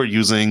 but they were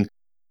using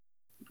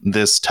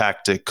this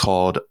tactic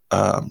called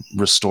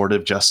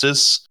restorative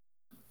justice.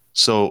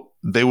 So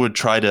they would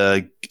try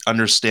to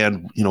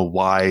understand, you know,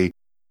 why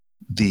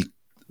the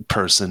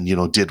person, you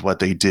know, did what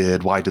they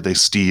did. Why did they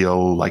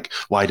steal? Like,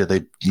 why did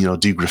they, you know,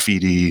 do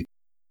graffiti?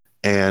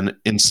 And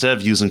instead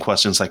of using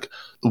questions like,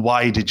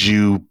 why did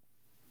you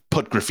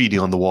put graffiti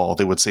on the wall?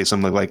 They would say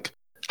something like,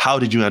 how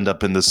did you end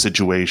up in this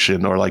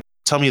situation? Or like,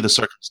 tell me the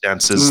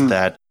circumstances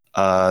that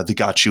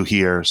got you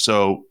here.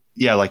 So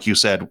yeah, like you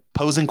said,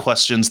 posing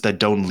questions that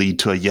don't lead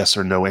to a yes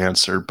or no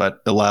answer,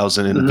 but allows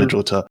an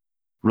individual to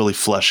really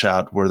flesh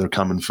out where they're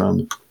coming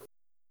from.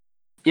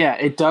 Yeah,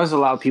 it does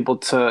allow people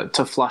to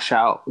flush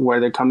out where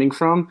they're coming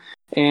from.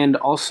 And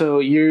also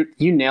you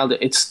nailed it.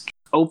 It's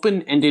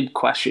open-ended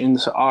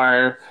questions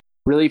are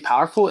really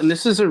powerful. And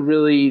this is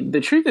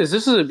the truth is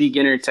this is a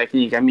beginner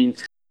technique. I mean,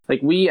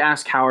 like we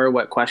ask how or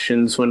what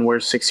questions when we're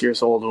 6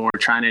 years old when we're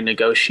trying to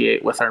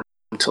negotiate with our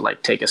mom to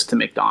like take us to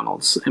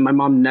McDonald's. And my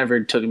mom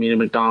never took me to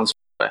McDonald's.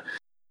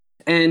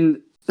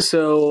 And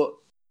so,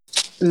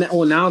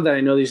 well, now that I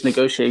know these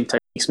negotiating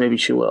techniques, maybe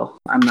she will.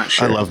 I'm not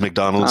sure. I love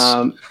McDonald's.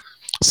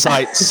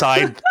 Side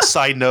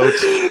note.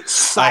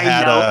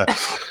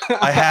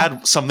 I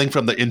had something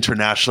from the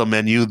international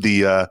menu.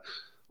 The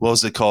what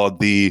was it called?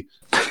 The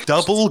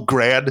double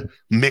grand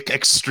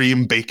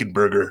McExtreme bacon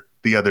burger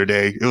the other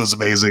day. It was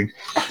amazing.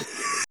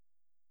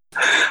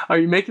 Are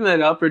you making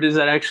that up, or does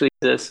that actually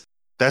exist?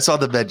 That's on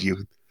the menu.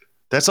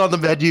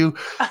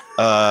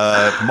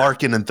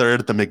 Marking in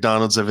third at the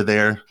McDonald's over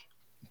there.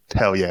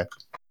 Hell yeah.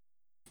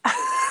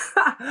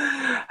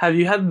 Have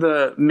you had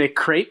the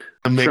McCrape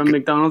from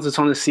McDonald's? It's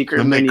on the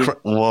secret menu.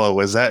 Whoa,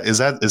 is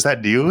that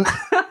new?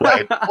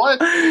 Wait,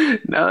 what?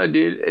 No,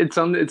 dude, it's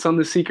on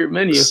the secret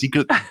menu.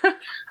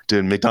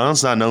 Dude,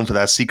 McDonald's not known for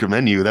that secret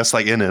menu. That's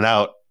like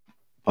In-N-Out.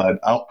 But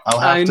I'll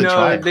have to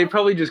try. They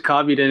probably just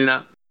copied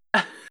In-N-Out.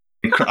 I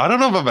don't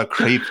know if I'm a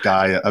crepe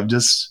guy.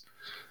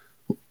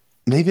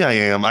 Maybe I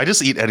am. I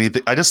just eat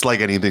anything. I just like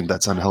anything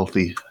that's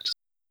unhealthy.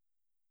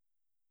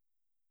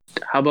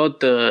 How about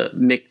the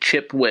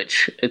McChip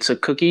Witch? It's a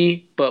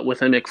cookie, but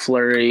with a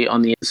McFlurry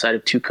on the inside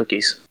of 2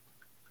 cookies.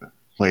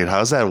 Wait,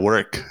 how's that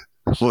work?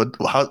 What?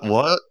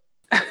 What?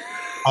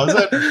 How's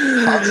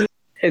that?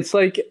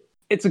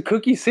 It's a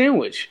cookie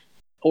sandwich,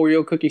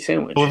 Oreo cookie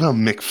sandwich. What about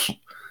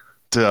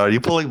Dude, are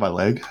you pulling my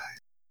leg?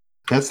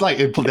 That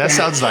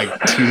sounds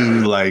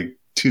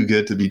too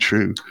good to be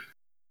true.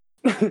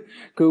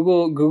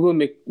 Google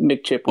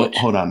McChip Witch.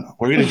 Hold on,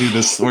 we're gonna do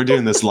this. We're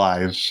doing this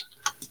live.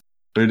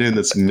 We're doing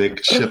this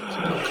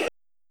McChip.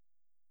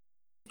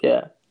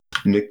 Yeah.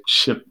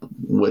 McChip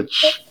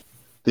Witch.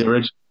 The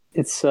original.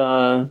 It's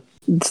the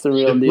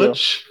real deal.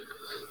 Witch?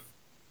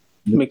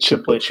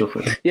 McChip Witch.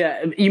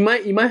 Yeah, you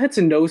might have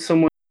to know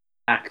someone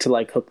to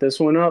like hook this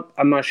one up.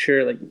 I'm not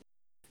sure. Like,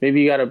 maybe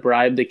you got to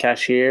bribe the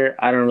cashier.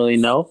 I don't really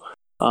know.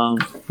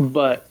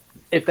 But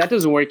if that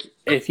doesn't work,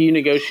 if you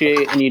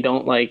negotiate and they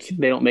don't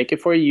make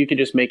it for you, you can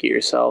just make it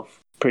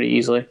yourself pretty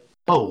easily.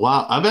 Oh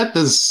wow! I'm at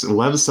this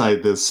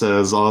website that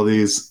says all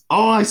these.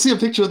 Oh, I see a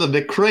picture of the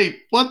McCrape.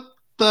 What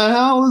the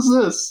hell is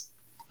this?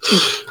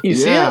 You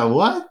see it? Yeah,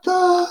 what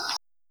the?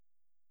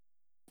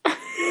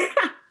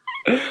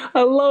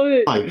 I love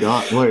it. Oh my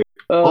god! Wait.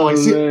 Oh, I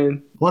see.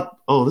 Man. What?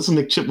 Oh, this is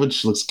McChip,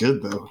 which looks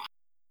good though.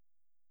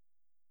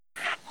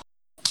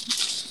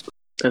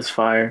 That's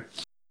fire.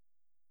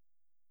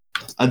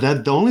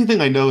 The only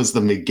thing I know is the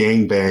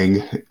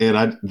McGangbang,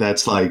 and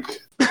that's like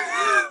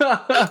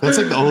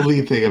the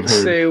only thing I've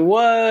heard. Say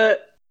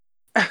what?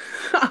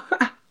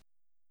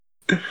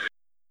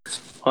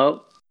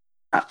 Well,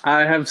 I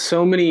have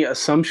so many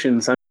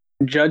assumptions. I'm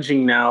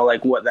judging now,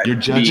 like what that. You're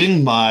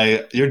judging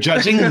my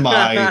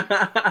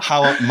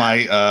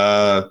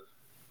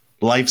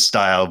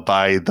lifestyle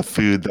by the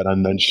food that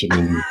I'm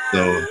mentioning.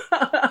 So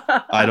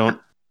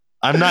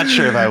I'm not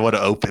sure if I want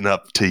to open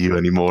up to you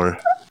anymore.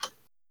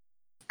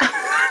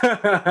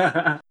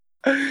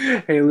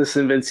 Hey,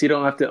 listen, Vince, you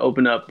don't have to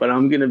open up, but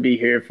I'm gonna be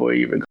here for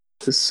you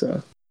regardless.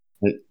 So.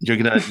 You're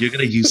gonna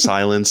use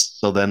silence,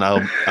 so then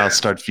I'll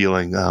start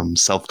feeling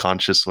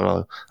self-conscious,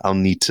 where I'll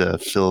need to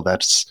fill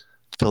that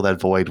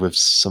void with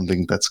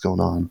something that's going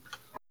on.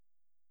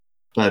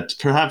 But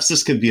perhaps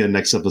this could be a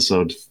next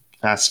episode.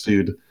 Fast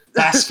food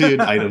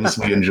items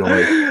we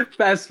enjoy.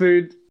 Fast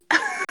food.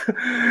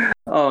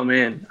 Oh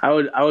man,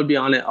 I would be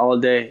on it all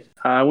day.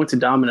 I went to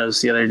Domino's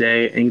the other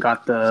day and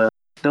got the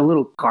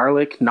little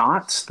garlic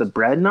knots, the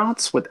bread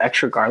knots with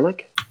extra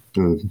garlic.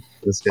 Oh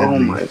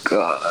my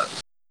god.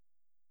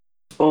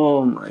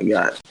 Oh my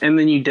god. And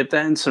then you dip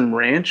that in some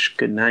ranch.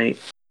 Good night.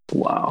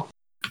 Wow.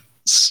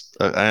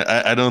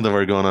 I know that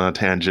we're going on a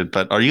tangent,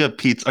 but are you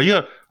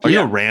you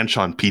a ranch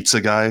on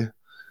pizza guy?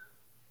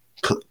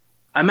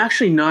 I'm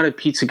actually not a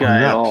pizza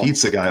guy at all.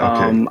 Pizza guy,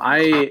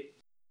 okay.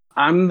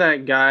 I'm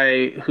that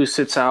guy who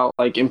sits out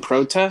like in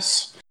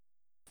protests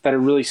that are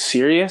really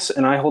serious,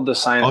 and I hold the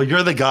sign. Oh,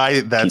 you're the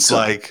guy that's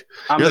pizza.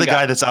 You're the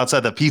guy that's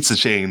outside the pizza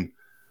chain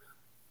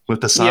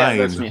with the sign.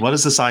 Yeah, that's me. What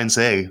does the sign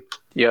say?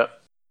 Yep.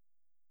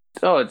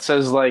 Oh, it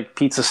says like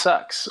pizza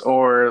sucks,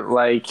 or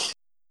like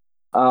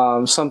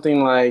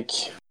something like,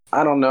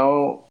 I don't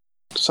know,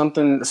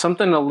 something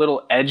a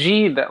little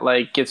edgy that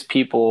like gets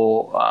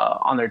people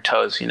on their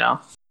toes, you know?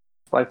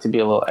 I like to be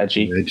a little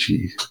edgy.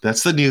 Edgy.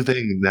 That's the new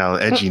thing now,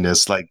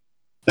 edginess. Like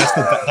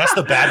that's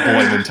the bad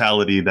boy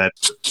mentality that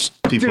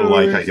people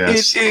like, I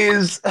guess. It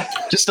is.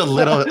 Just a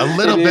little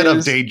bit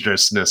of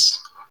dangerousness.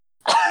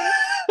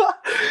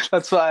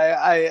 That's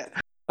why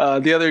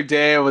the other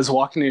day I was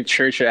walking to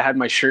church. I had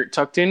my shirt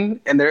tucked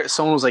in, and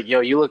someone was like, "Yo,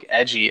 you look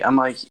edgy." I'm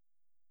like,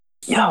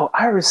 "Yo,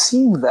 I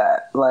received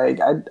that." Like,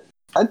 I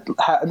did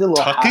a little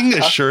tucking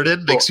a shirt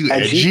in makes you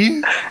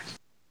edgy.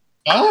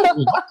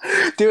 Oh,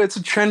 dude, it's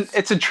a trend.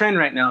 It's a trend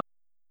right now.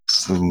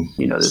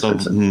 You know this.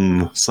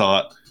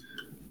 So,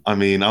 I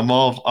mean, I'm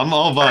all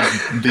about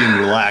being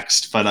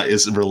relaxed, but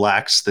is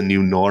relaxed the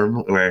new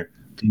norm where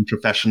being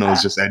professional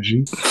is just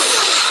edgy?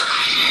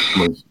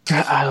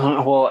 I don't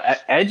know. Well,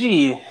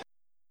 edgy.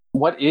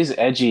 What is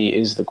edgy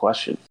is the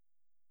question.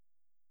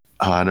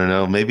 I don't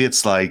know. Maybe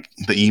it's like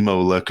the emo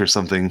look or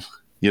something,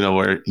 you know,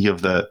 where you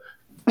have the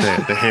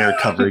hair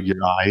covering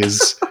your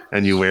eyes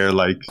and you wear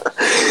like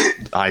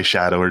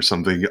eyeshadow or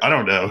something. I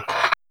don't know.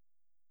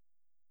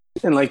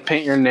 And like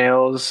paint your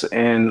nails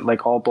and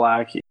like all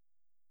black.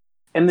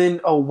 And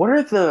then what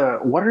are the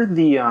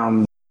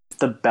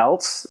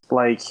belts?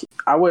 Like,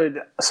 I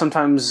would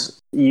sometimes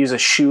use a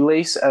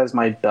shoelace as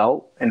my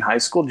belt in high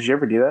school. Did you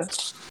ever do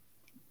that?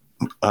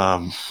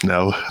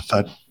 No,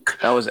 but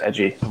that was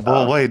edgy.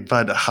 Well, wait,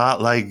 but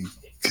hot, like,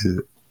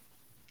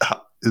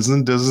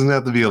 doesn't it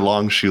have to be a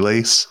long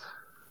shoelace?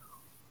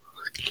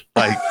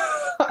 Like,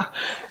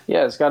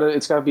 yeah, it's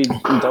gotta be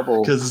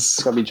double. Because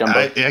it's gotta be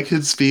jumbo. It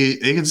could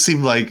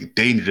seem like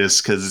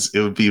dangerous because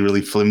it would be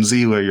really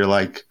flimsy where you're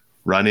like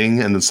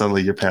running and then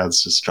suddenly your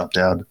pants just drop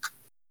down.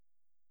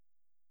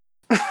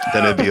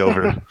 Then it'd be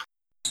over.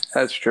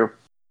 That's true.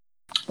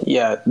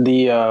 Yeah,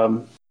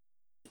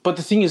 but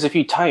the thing is, if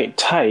you tie it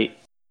tight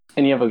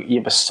and you have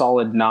a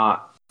solid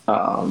knot,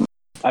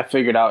 I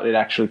figured out it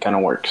actually kind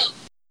of works,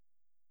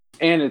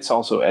 and it's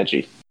also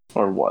edgy,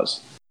 or was.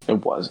 It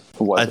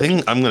It was. I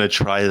think I'm gonna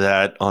try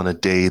that on a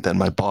day that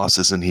my boss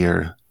isn't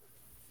here.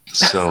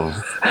 So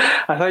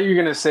I thought you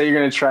were gonna say you're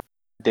gonna try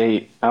a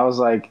date. I was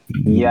like,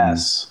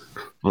 yes.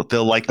 well,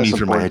 they'll like I me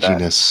for my support that.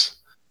 edginess.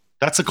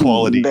 That's a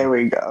quality. There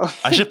we go.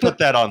 I should put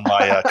that on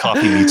my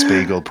coffee meets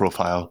bagel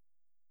profile.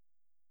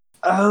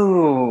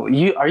 Oh,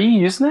 are you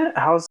using it?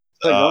 How's it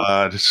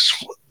going?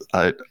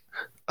 I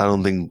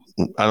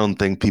don't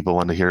think people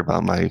want to hear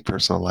about my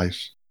personal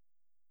life.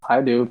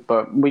 I do,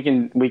 but we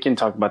can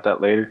talk about that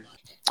later.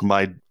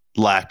 My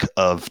lack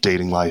of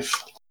dating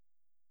life.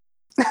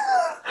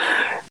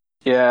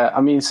 Yeah, I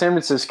mean, San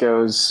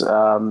Francisco's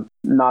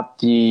not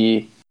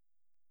the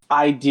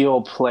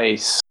ideal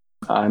place,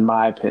 in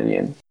my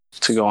opinion,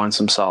 to go on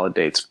some solid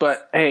dates.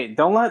 But hey,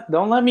 don't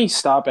let me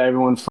stop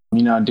everyone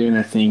from doing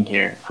their thing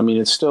here. I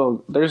mean,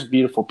 there's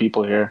beautiful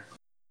people here.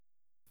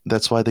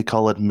 That's why they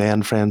call it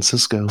Man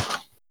Francisco.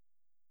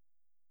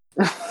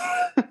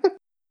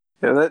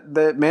 Yeah,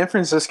 that Man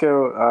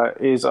Francisco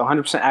is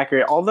 100%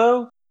 accurate.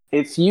 Although,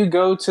 if you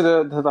go to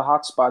the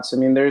hot spots, I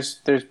mean,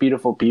 there's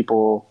beautiful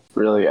people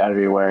really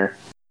everywhere.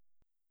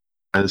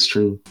 That is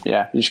true.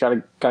 Yeah, you just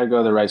gotta go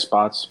to the right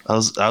spots. I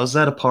was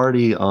at a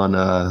party on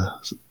a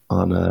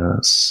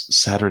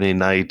Saturday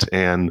night,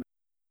 and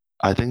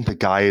I think the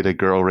guy to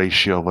girl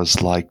ratio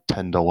was like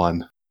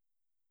 10-1.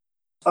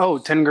 Oh,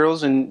 10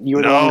 girls and you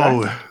were the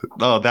one guy?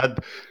 No, that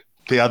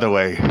the other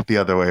way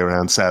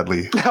around.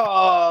 Sadly.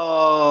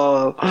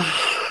 Oh,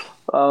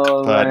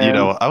 But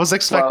man. I was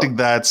expecting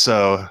that,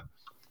 so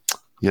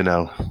it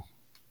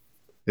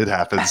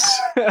happens.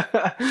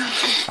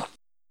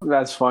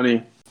 That's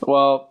funny.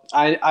 Well,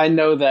 I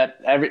know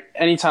that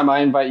anytime I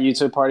invite you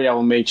to a party, I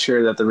will make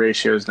sure that the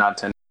ratio is not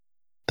 10.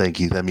 Thank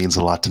you. That means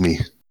a lot to me.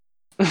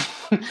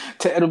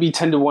 It'll be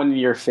 10-1 in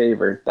your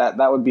favor. That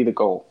would be the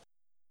goal.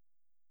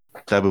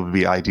 That would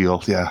be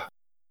ideal. Yeah.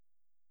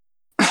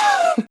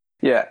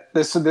 Yeah.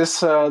 This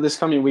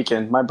coming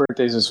weekend. My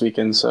birthday's this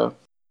weekend, so.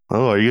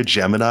 Oh, are you a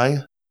Gemini?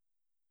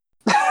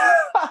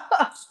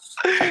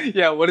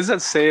 Yeah. What does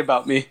that say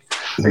about me?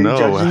 Are you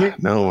judging me?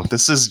 No.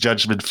 This is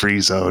judgment-free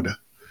zone.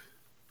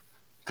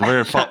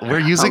 We're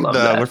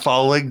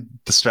following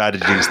the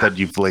strategies that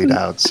you've laid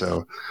out,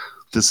 so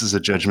this is a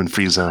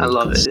judgment-free zone. I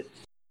love it.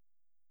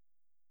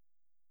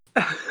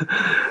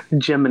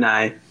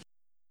 Gemini.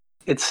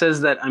 It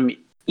says that I'm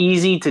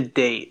easy to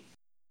date.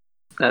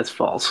 That's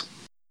false.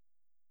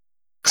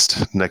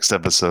 Next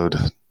episode,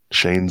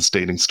 Shane's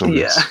dating stories.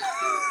 Yeah.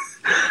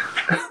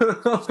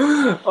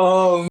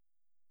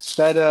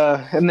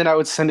 And then I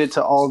would send it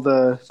to all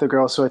the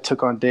girls who I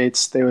took on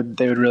dates. They would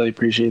really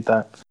appreciate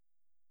that.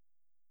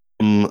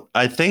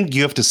 I think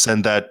you have to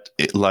send that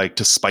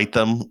to spite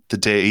them the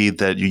day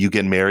that you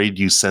get married.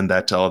 You send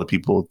that to all the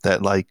people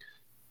that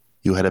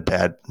you had a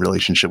bad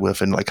relationship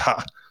with, and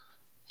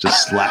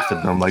just laugh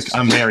at them like,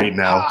 I'm married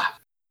now,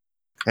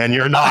 and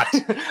you're not.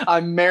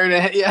 I'm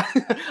married. Yeah,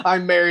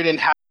 I'm married and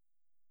happy.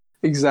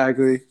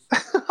 Exactly.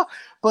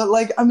 But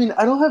I mean,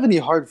 I don't have any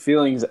hard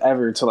feelings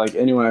ever to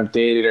anyone I've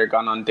dated or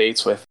gone on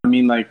dates with. I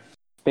mean,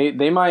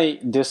 they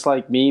might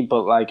dislike me,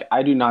 but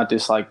I do not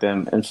dislike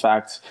them. In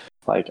fact,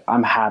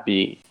 I'm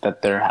happy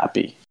that they're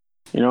happy.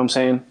 You know what I'm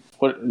saying?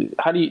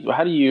 How do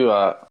you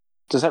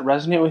does that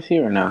resonate with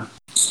you or no?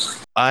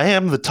 I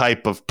am the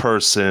type of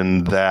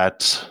person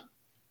that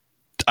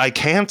I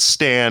can't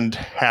stand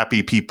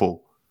happy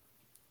people.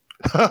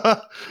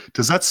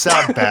 Does that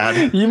sound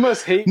bad? You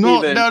must hate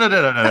me then.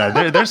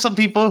 No. There's some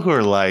people who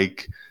are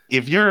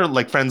if you're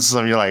friends with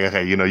them, you're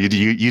okay,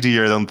 you do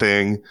your own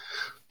thing.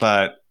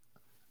 But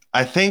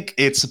I think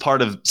it's a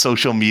part of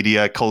social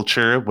media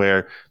culture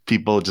where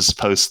people just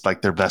post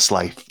their best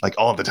life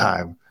all the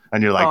time,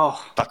 and you're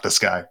fuck this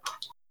guy.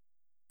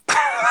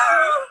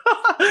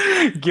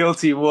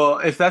 Guilty. Well,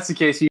 if that's the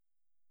case, you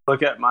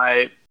look at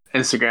my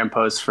Instagram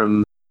post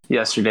from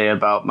yesterday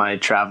about my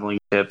traveling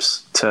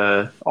tips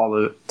to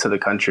the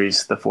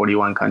countries, the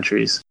 41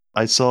 countries.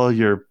 I saw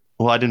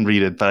I didn't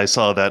read it, but I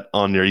saw that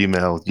on your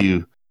email.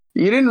 You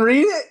didn't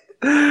read it?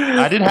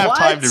 I didn't have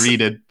time to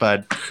read it,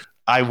 but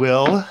I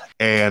will.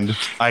 And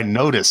I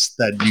noticed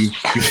that you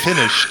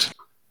finished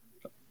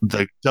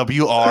the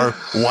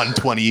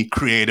WR120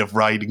 creative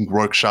writing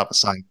workshop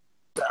assignment.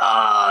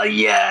 Oh,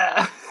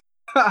 yeah.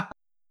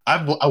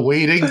 I'm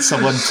awaiting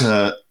someone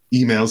to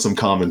email some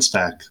comments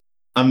back.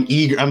 I'm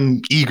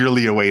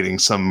eagerly awaiting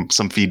some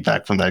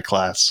feedback from that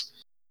class.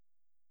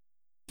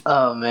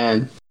 Oh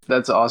man,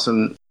 that's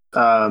awesome.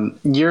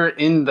 You're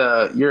in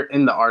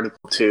the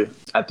article too.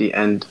 At the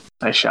end,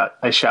 I shout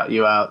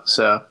you out.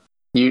 So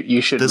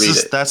you should read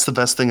it. That's the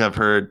best thing I've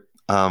heard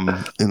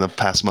in the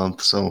past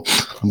month. So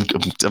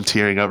I'm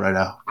tearing up right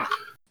now.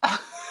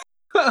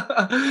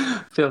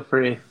 Feel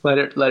free. Let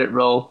it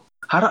roll.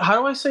 How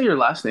do I say your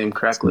last name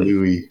correctly? It's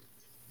Louis.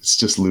 It's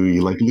just Louis,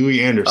 like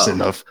Louis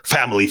Anderson of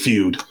Family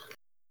Feud.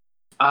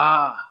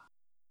 Ah,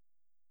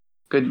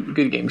 good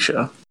game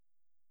show.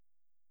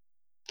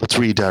 Let's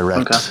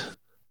redirect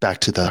back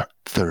to the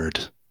third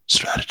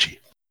strategy.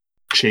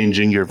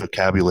 Changing your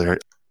vocabulary.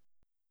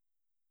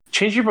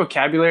 Change your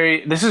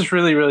vocabulary. This is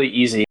really, really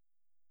easy.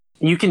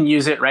 you can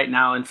use it right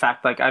now. In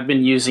fact, like I've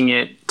been using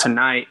it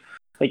tonight.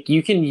 Like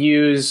you can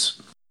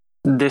use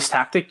this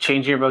tactic,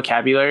 changing your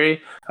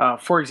vocabulary.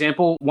 For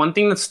example, one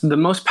thing that's the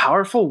most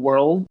powerful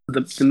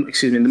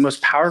the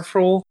most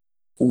powerful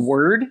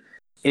word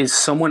is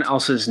someone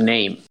else's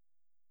name.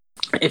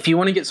 If you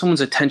want to get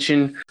someone's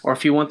attention, or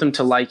if you want them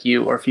to like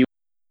you, or if you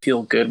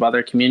feel good while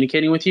they're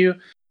communicating with you,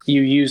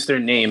 you use their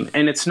name.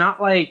 And it's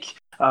not like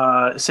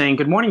saying,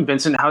 "Good morning,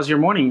 Vincent. How's your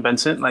morning,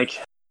 Vincent?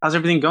 Like, how's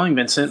everything going,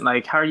 Vincent?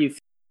 Like, how are you?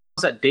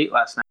 How's that date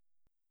last night?"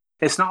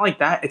 It's not like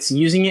that. It's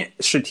using it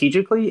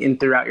strategically and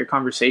throughout your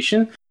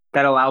conversation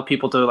that allow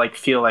people to like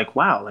feel like,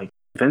 wow, like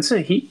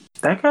Vincent,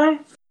 that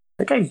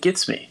guy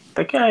gets me.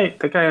 That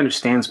guy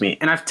understands me.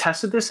 And I've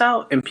tested this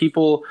out, and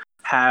people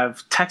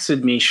have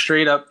texted me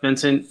straight up,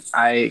 Vincent,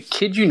 I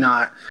kid you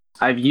not,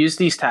 I've used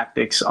these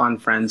tactics on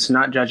friends,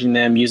 not judging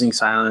them, using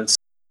silence,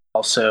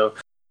 also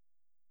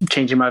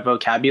changing my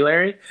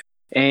vocabulary.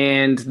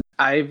 And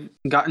I've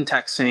gotten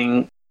texts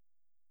saying,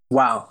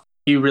 wow,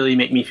 you really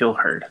make me feel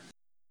heard.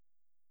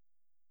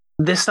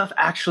 This stuff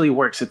actually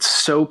works. It's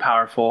so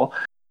powerful.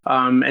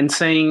 And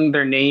saying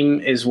their name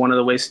is one of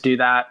the ways to do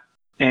that.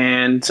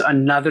 And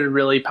another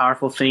really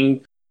powerful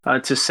thing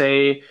to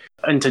say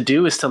and to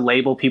do is to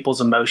label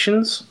people's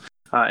emotions.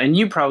 And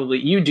you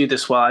do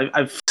this well.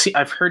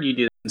 I've heard you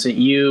do this. That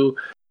you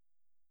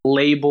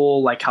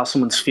label like how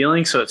someone's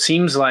feeling. So it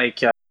seems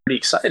like you're pretty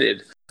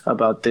excited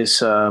about this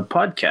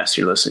podcast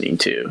you're listening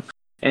to.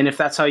 And if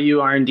that's how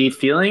you are indeed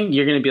feeling,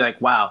 you're going to be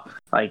like, wow,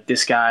 like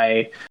this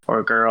guy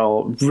or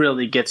girl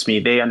really gets me.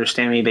 They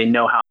understand me. They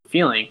know how I'm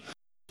feeling.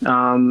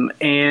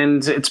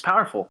 And it's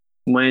powerful.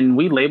 When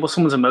we label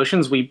someone's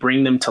emotions, we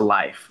bring them to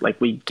life. Like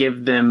we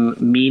give them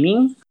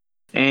meaning.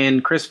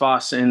 And Chris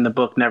Voss in the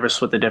book Never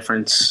Split the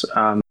Difference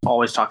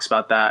always talks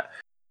about that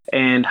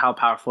and how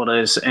powerful it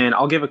is. And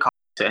I'll give a copy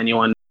to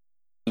anyone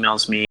who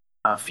emails me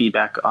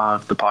feedback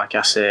of the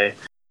podcast today.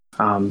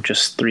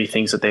 Just 3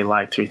 things that they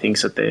like, 3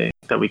 things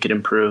that we could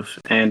improve,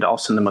 and I'll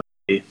send them a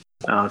copy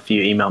if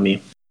you email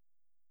me.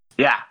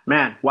 Yeah,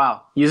 man,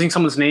 wow. Using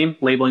someone's name,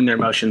 labeling their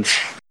emotions.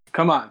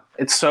 Come on.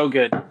 It's so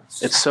good.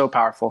 It's so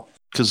powerful.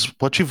 Because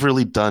what you've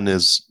really done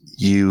is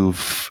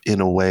you've, in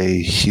a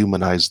way,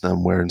 humanized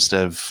them, where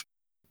instead of,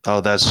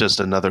 oh, that's just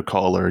another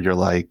caller, you're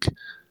like,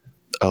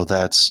 oh,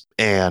 that's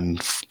Anne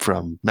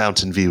from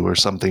Mountain View or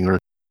something, or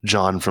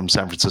John from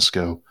San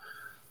Francisco.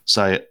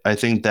 So I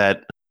think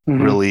that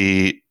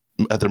really,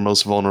 at their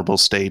most vulnerable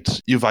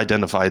state, you've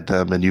identified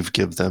them and you've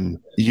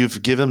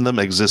given them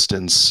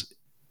existence.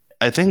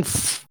 I think,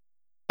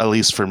 at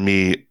least for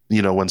me,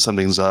 when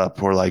something's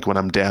up or like when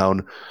I'm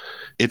down,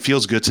 it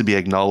feels good to be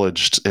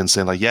acknowledged and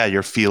saying like, yeah,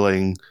 you're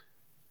feeling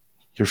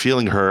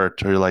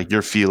hurt, or like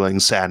you're feeling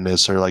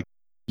sadness, or like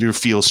you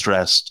feel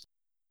stressed.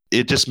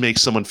 It just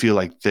makes someone feel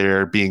like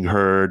they're being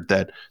heard,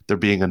 that they're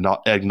being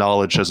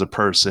acknowledged as a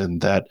person,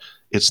 that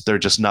they're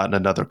just not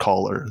another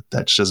caller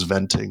that's just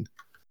venting.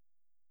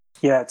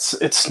 Yeah,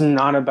 it's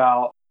not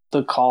about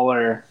the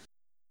caller.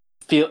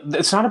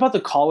 It's not about the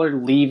caller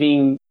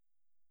leaving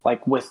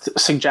like with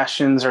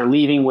suggestions or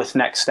leaving with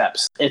next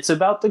steps. It's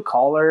about the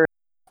caller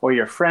or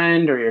your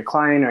friend or your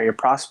client or your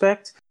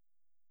prospect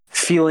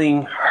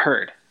feeling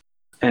heard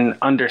and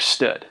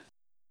understood,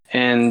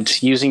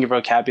 and using your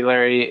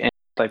vocabulary and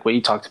like what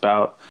you talked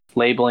about,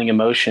 labeling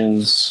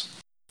emotions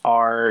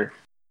are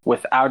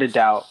without a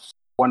doubt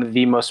one of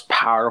the most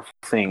powerful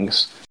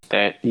things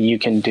that you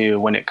can do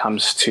when it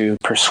comes to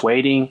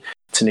persuading,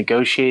 to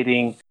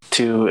negotiating,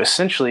 to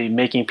essentially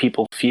making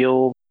people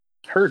feel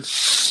heard.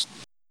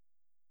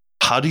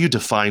 How do you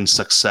define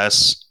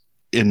success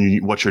in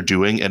what you're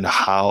doing, and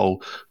how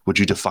would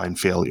you define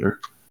failure?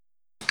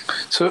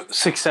 So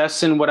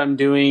success in what I'm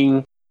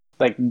doing,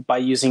 like by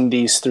using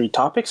these 3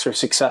 topics, or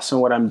success in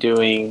what I'm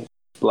doing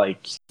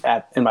like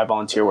in my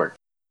volunteer work?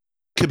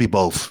 Could be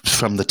both,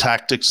 from the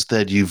tactics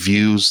that you've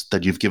used,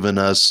 that you've given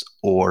us,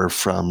 or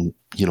from,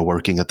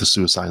 working at the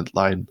suicide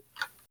line.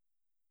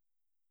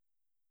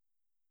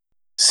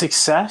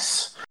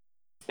 Success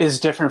is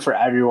different for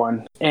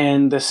everyone,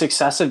 and the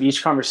success of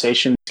each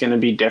conversation is going to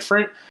be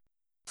different.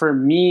 For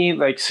me,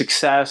 like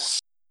success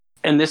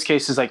in this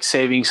case is like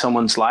saving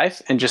someone's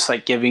life and just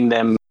like giving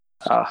them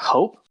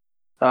hope,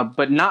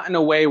 but not in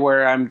a way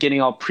where I'm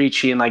getting all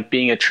preachy and like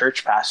being a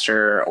church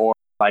pastor or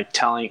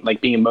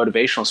like being a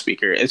motivational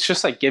speaker. It's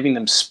just like giving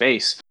them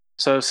space.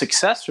 So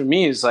success for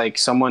me is like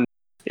someone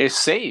is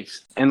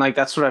saved, and like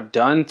that's what I've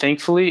done,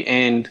 thankfully,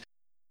 and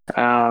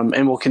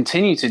will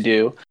continue to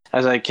do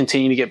as I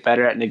continue to get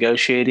better at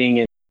negotiating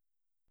and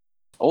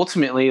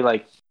ultimately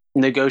like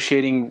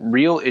negotiating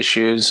real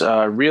issues,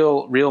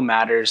 real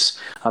matters.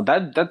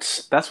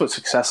 That's what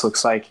success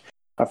looks like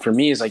for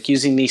me, is like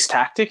using these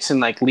tactics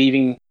and like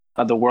leaving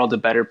the world a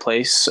better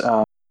place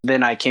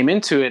than I came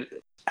into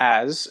it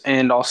as,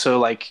 and also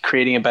like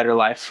creating a better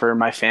life for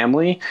my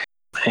family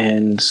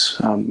and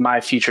my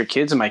future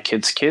kids and my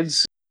kids'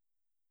 kids.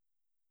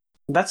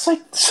 That's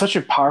like such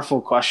a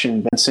powerful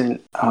question,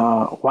 Vincent.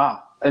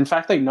 Wow. In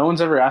fact, like no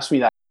one's ever asked me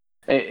that.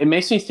 It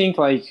makes me think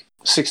like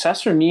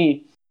success for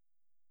me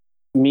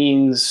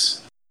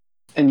means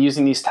and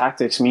using these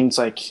tactics means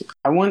like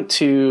I want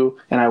to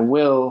and I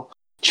will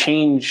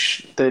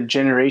change the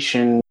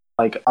generation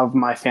like of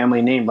my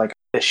family name, like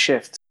the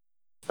shift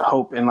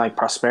hope and like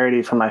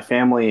prosperity for my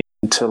family,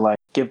 to like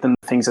give them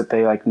the things that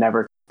they like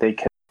never they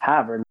could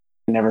have or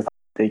never thought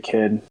they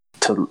could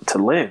to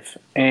live.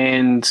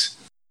 And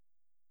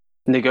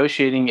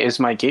negotiating is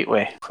my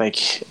gateway,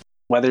 like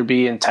whether it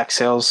be in tech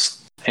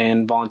sales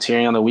and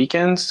volunteering on the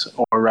weekends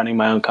or running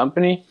my own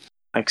company.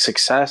 Like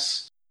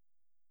success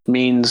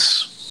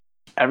means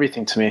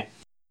everything to me.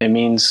 It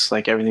means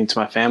like everything to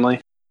my family.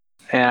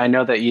 And I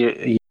know that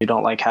you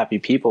don't like happy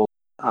people.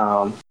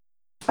 But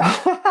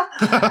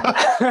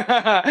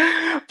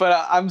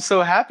I'm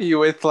so happy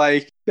with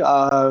like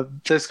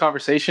this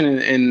conversation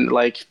and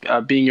like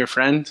being your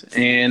friend,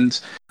 and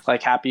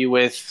like happy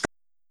with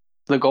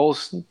the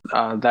goals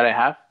that I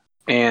have,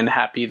 and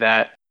happy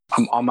that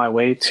I'm on my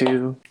way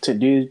to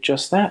do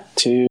just that,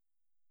 to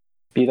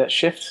be that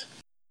shift.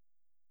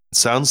 It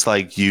sounds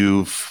like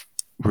you've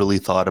really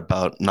thought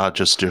about not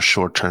just your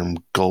short-term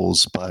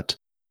goals, but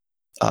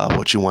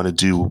what you want to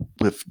do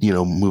with,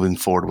 moving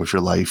forward with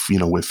your life,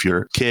 with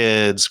your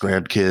kids,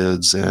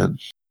 grandkids, and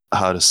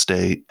how to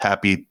stay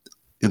happy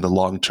in the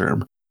long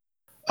term.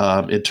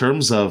 In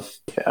terms of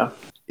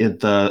at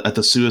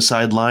the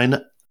suicide line,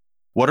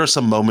 what are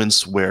some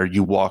moments where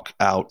you walk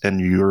out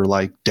and you're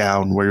like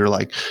down, where you're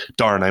like,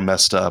 darn, I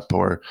messed up,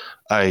 or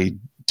I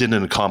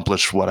didn't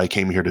accomplish what I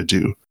came here to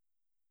do?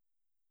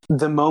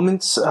 The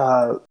moments,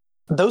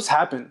 those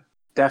happen.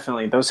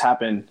 Definitely. Those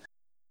happen.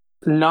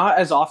 Not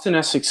as often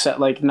as success,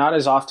 like not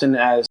as often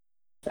as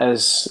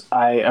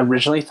I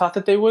originally thought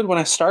that they would when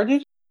I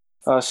started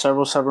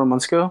several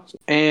months ago.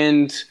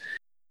 And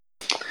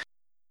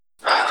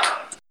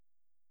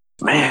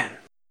man,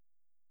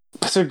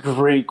 that's a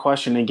great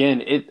question.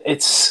 Again,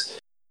 it's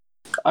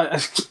a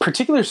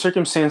particular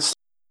circumstance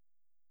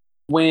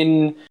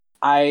when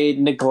I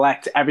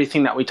neglect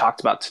everything that we talked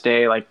about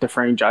today, like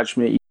deferring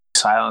judgment,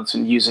 silence,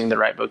 and using the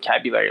right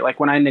vocabulary. Like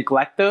when I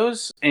neglect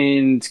those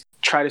and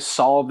try to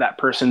solve that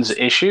person's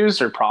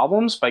issues or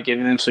problems by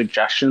giving them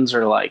suggestions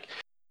or like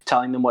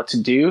telling them what to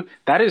do,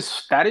 that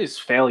is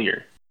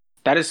failure.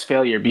 That is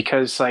failure,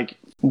 because like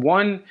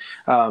one,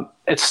 I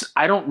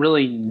don't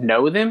really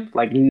know them,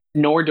 like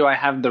nor do I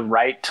have the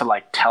right to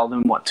like tell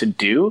them what to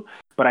do,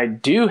 but I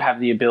do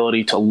have the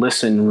ability to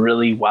listen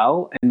really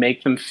well and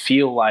make them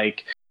feel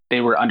like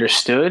they were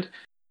understood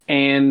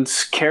and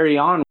carry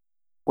on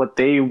what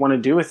they want to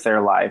do with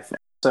their life.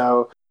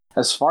 So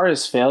as far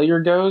as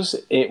failure goes,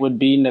 it would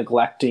be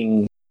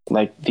neglecting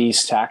like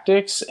these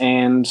tactics,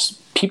 and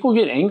people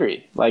get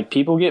angry, like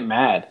people get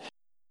mad.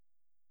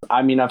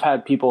 I mean, I've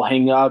had people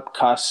hang up,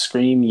 cuss,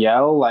 scream,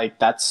 yell, like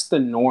that's the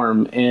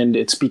norm. And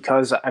it's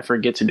because I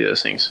forget to do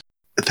those things.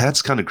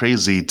 That's kind of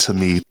crazy to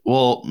me.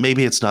 Well,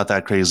 maybe it's not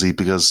that crazy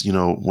because,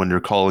 when you're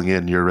calling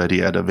in, you're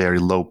already at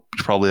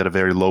probably at a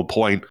very low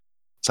point.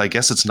 So I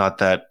guess it's not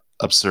that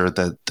absurd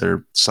that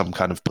there's some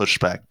kind of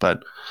pushback,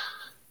 but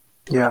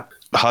yeah.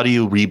 How do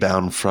you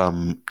rebound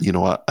from,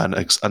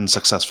 an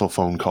unsuccessful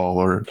phone call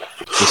or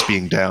just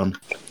being down?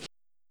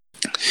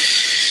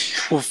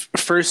 Well,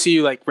 first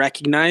you like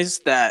recognize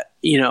that,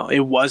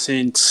 it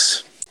wasn't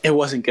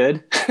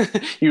good.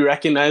 You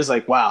recognize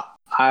like, wow,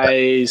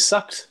 I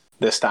sucked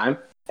this time.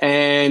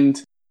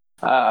 And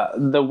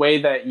the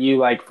way that you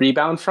like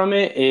rebound from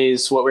it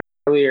is what we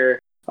were earlier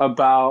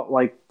about,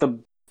 like the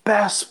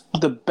best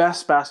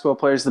basketball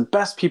players, the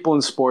best people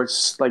in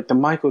sports, like the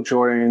Michael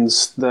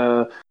Jordans,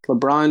 the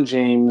LeBron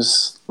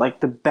James, like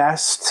the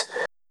best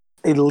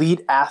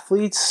elite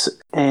athletes.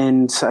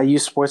 And I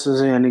use sports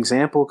as an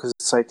example because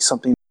it's like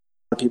something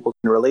that people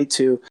can relate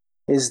to,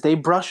 is they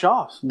brush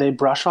off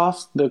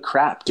the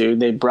crap, dude.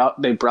 They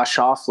brush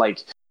off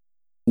like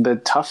the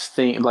tough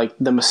thing, like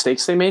the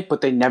mistakes they made,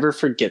 but they never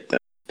forget them.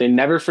 They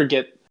never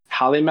forget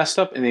how they messed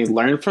up, and they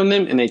learn from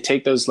them, and they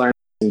take those learnings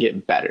and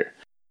get better.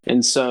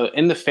 And so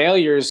in the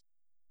failures,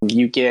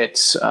 you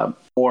get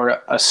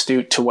more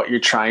astute to what you're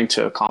trying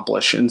to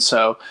accomplish. And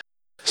so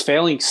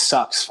failing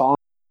sucks.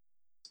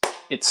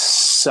 It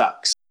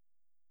sucks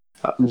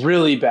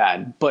really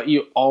bad, but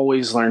you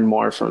always learn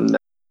more from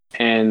that.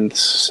 And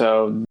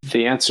so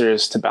the answer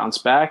is to bounce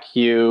back.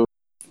 You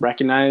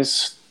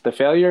recognize the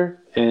failure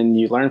and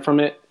you learn from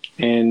it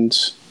and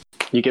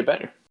you get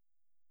better.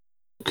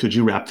 Could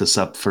you wrap this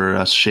up for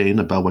us, Shane,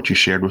 about what you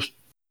shared with?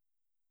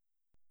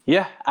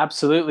 Yeah,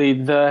 absolutely.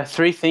 The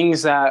three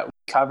things that we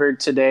covered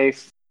today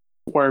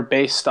were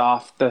based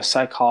off the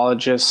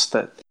psychologist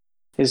that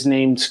is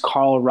named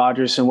Carl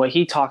Rogers. And what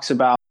he talks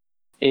about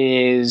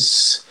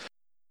is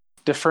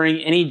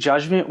deferring any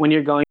judgment when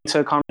you're going to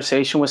a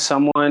conversation with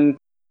someone,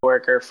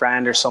 worker,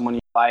 friend, or someone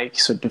you like.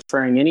 So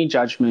deferring any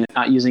judgment,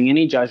 not using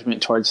any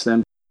judgment towards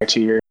them prior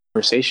to your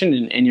conversation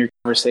and in your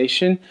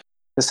conversation.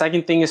 The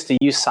second thing is to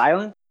use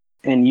silence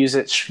and use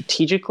it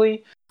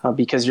strategically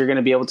because you're going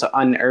to be able to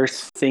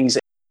unearth things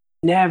that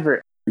you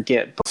never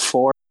get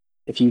before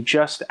if you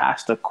just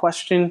asked a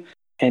question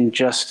and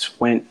just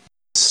went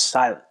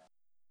silent.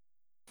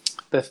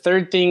 The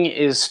third thing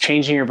is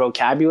changing your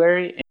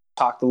vocabulary. And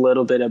talked a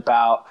little bit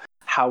about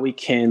how we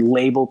can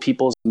label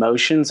people's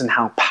emotions and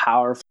how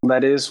powerful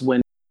that is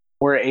when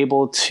we're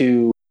able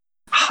to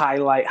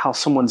highlight how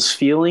someone's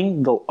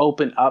feeling. They'll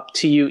open up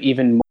to you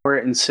even more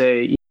and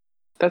say,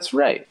 that's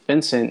right,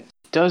 Vincent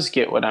does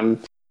get what I'm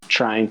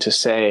trying to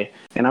say,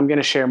 and I'm going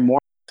to share more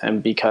with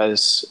him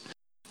because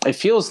it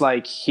feels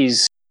like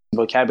he's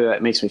vocabulary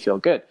that makes me feel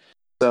good.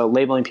 So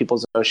labeling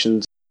people's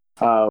emotions,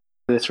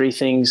 the three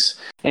things.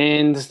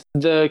 And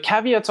the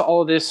caveat to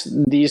all of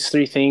these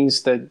three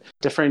things, the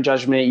different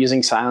judgment,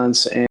 using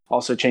silence, and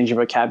also changing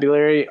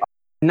vocabulary, are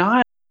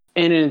not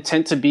in an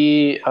intent to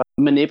be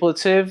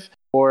manipulative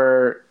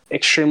or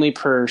extremely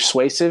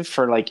persuasive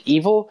for like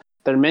evil.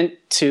 They're meant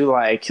to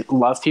like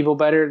love people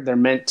better. They're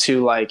meant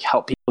to like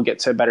help people get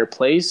to a better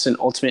place and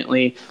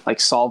ultimately like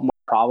solve more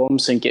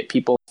problems and get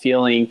people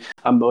feeling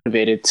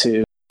motivated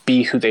to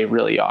be who they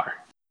really are.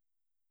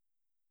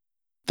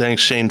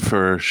 Thanks, Shane,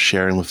 for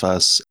sharing with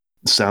us.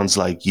 Sounds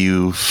like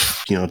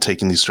you've,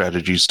 taken these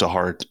strategies to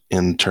heart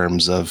in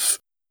terms of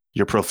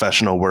your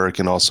professional work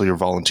and also your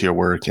volunteer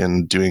work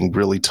and doing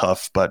really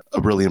tough but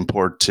really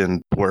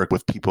important work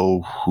with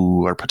people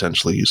who are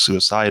potentially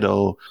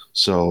suicidal.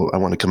 So I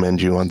want to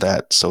commend you on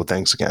that. So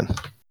thanks again.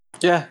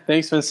 Yeah,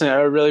 thanks, Vincent.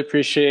 I really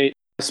appreciate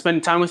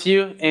spending time with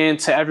you. And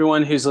to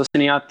everyone who's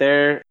listening out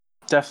there,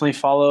 definitely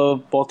follow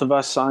both of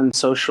us on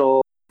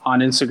social, on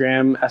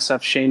Instagram,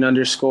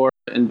 sfshane_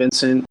 and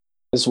Vincent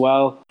as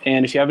well.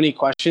 And if you have any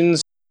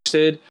questions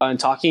interested in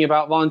talking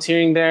about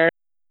volunteering there,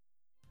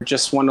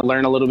 just want to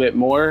learn a little bit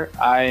more,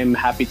 I'm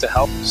happy to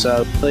help.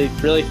 So really,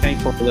 really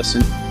thankful for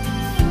listening.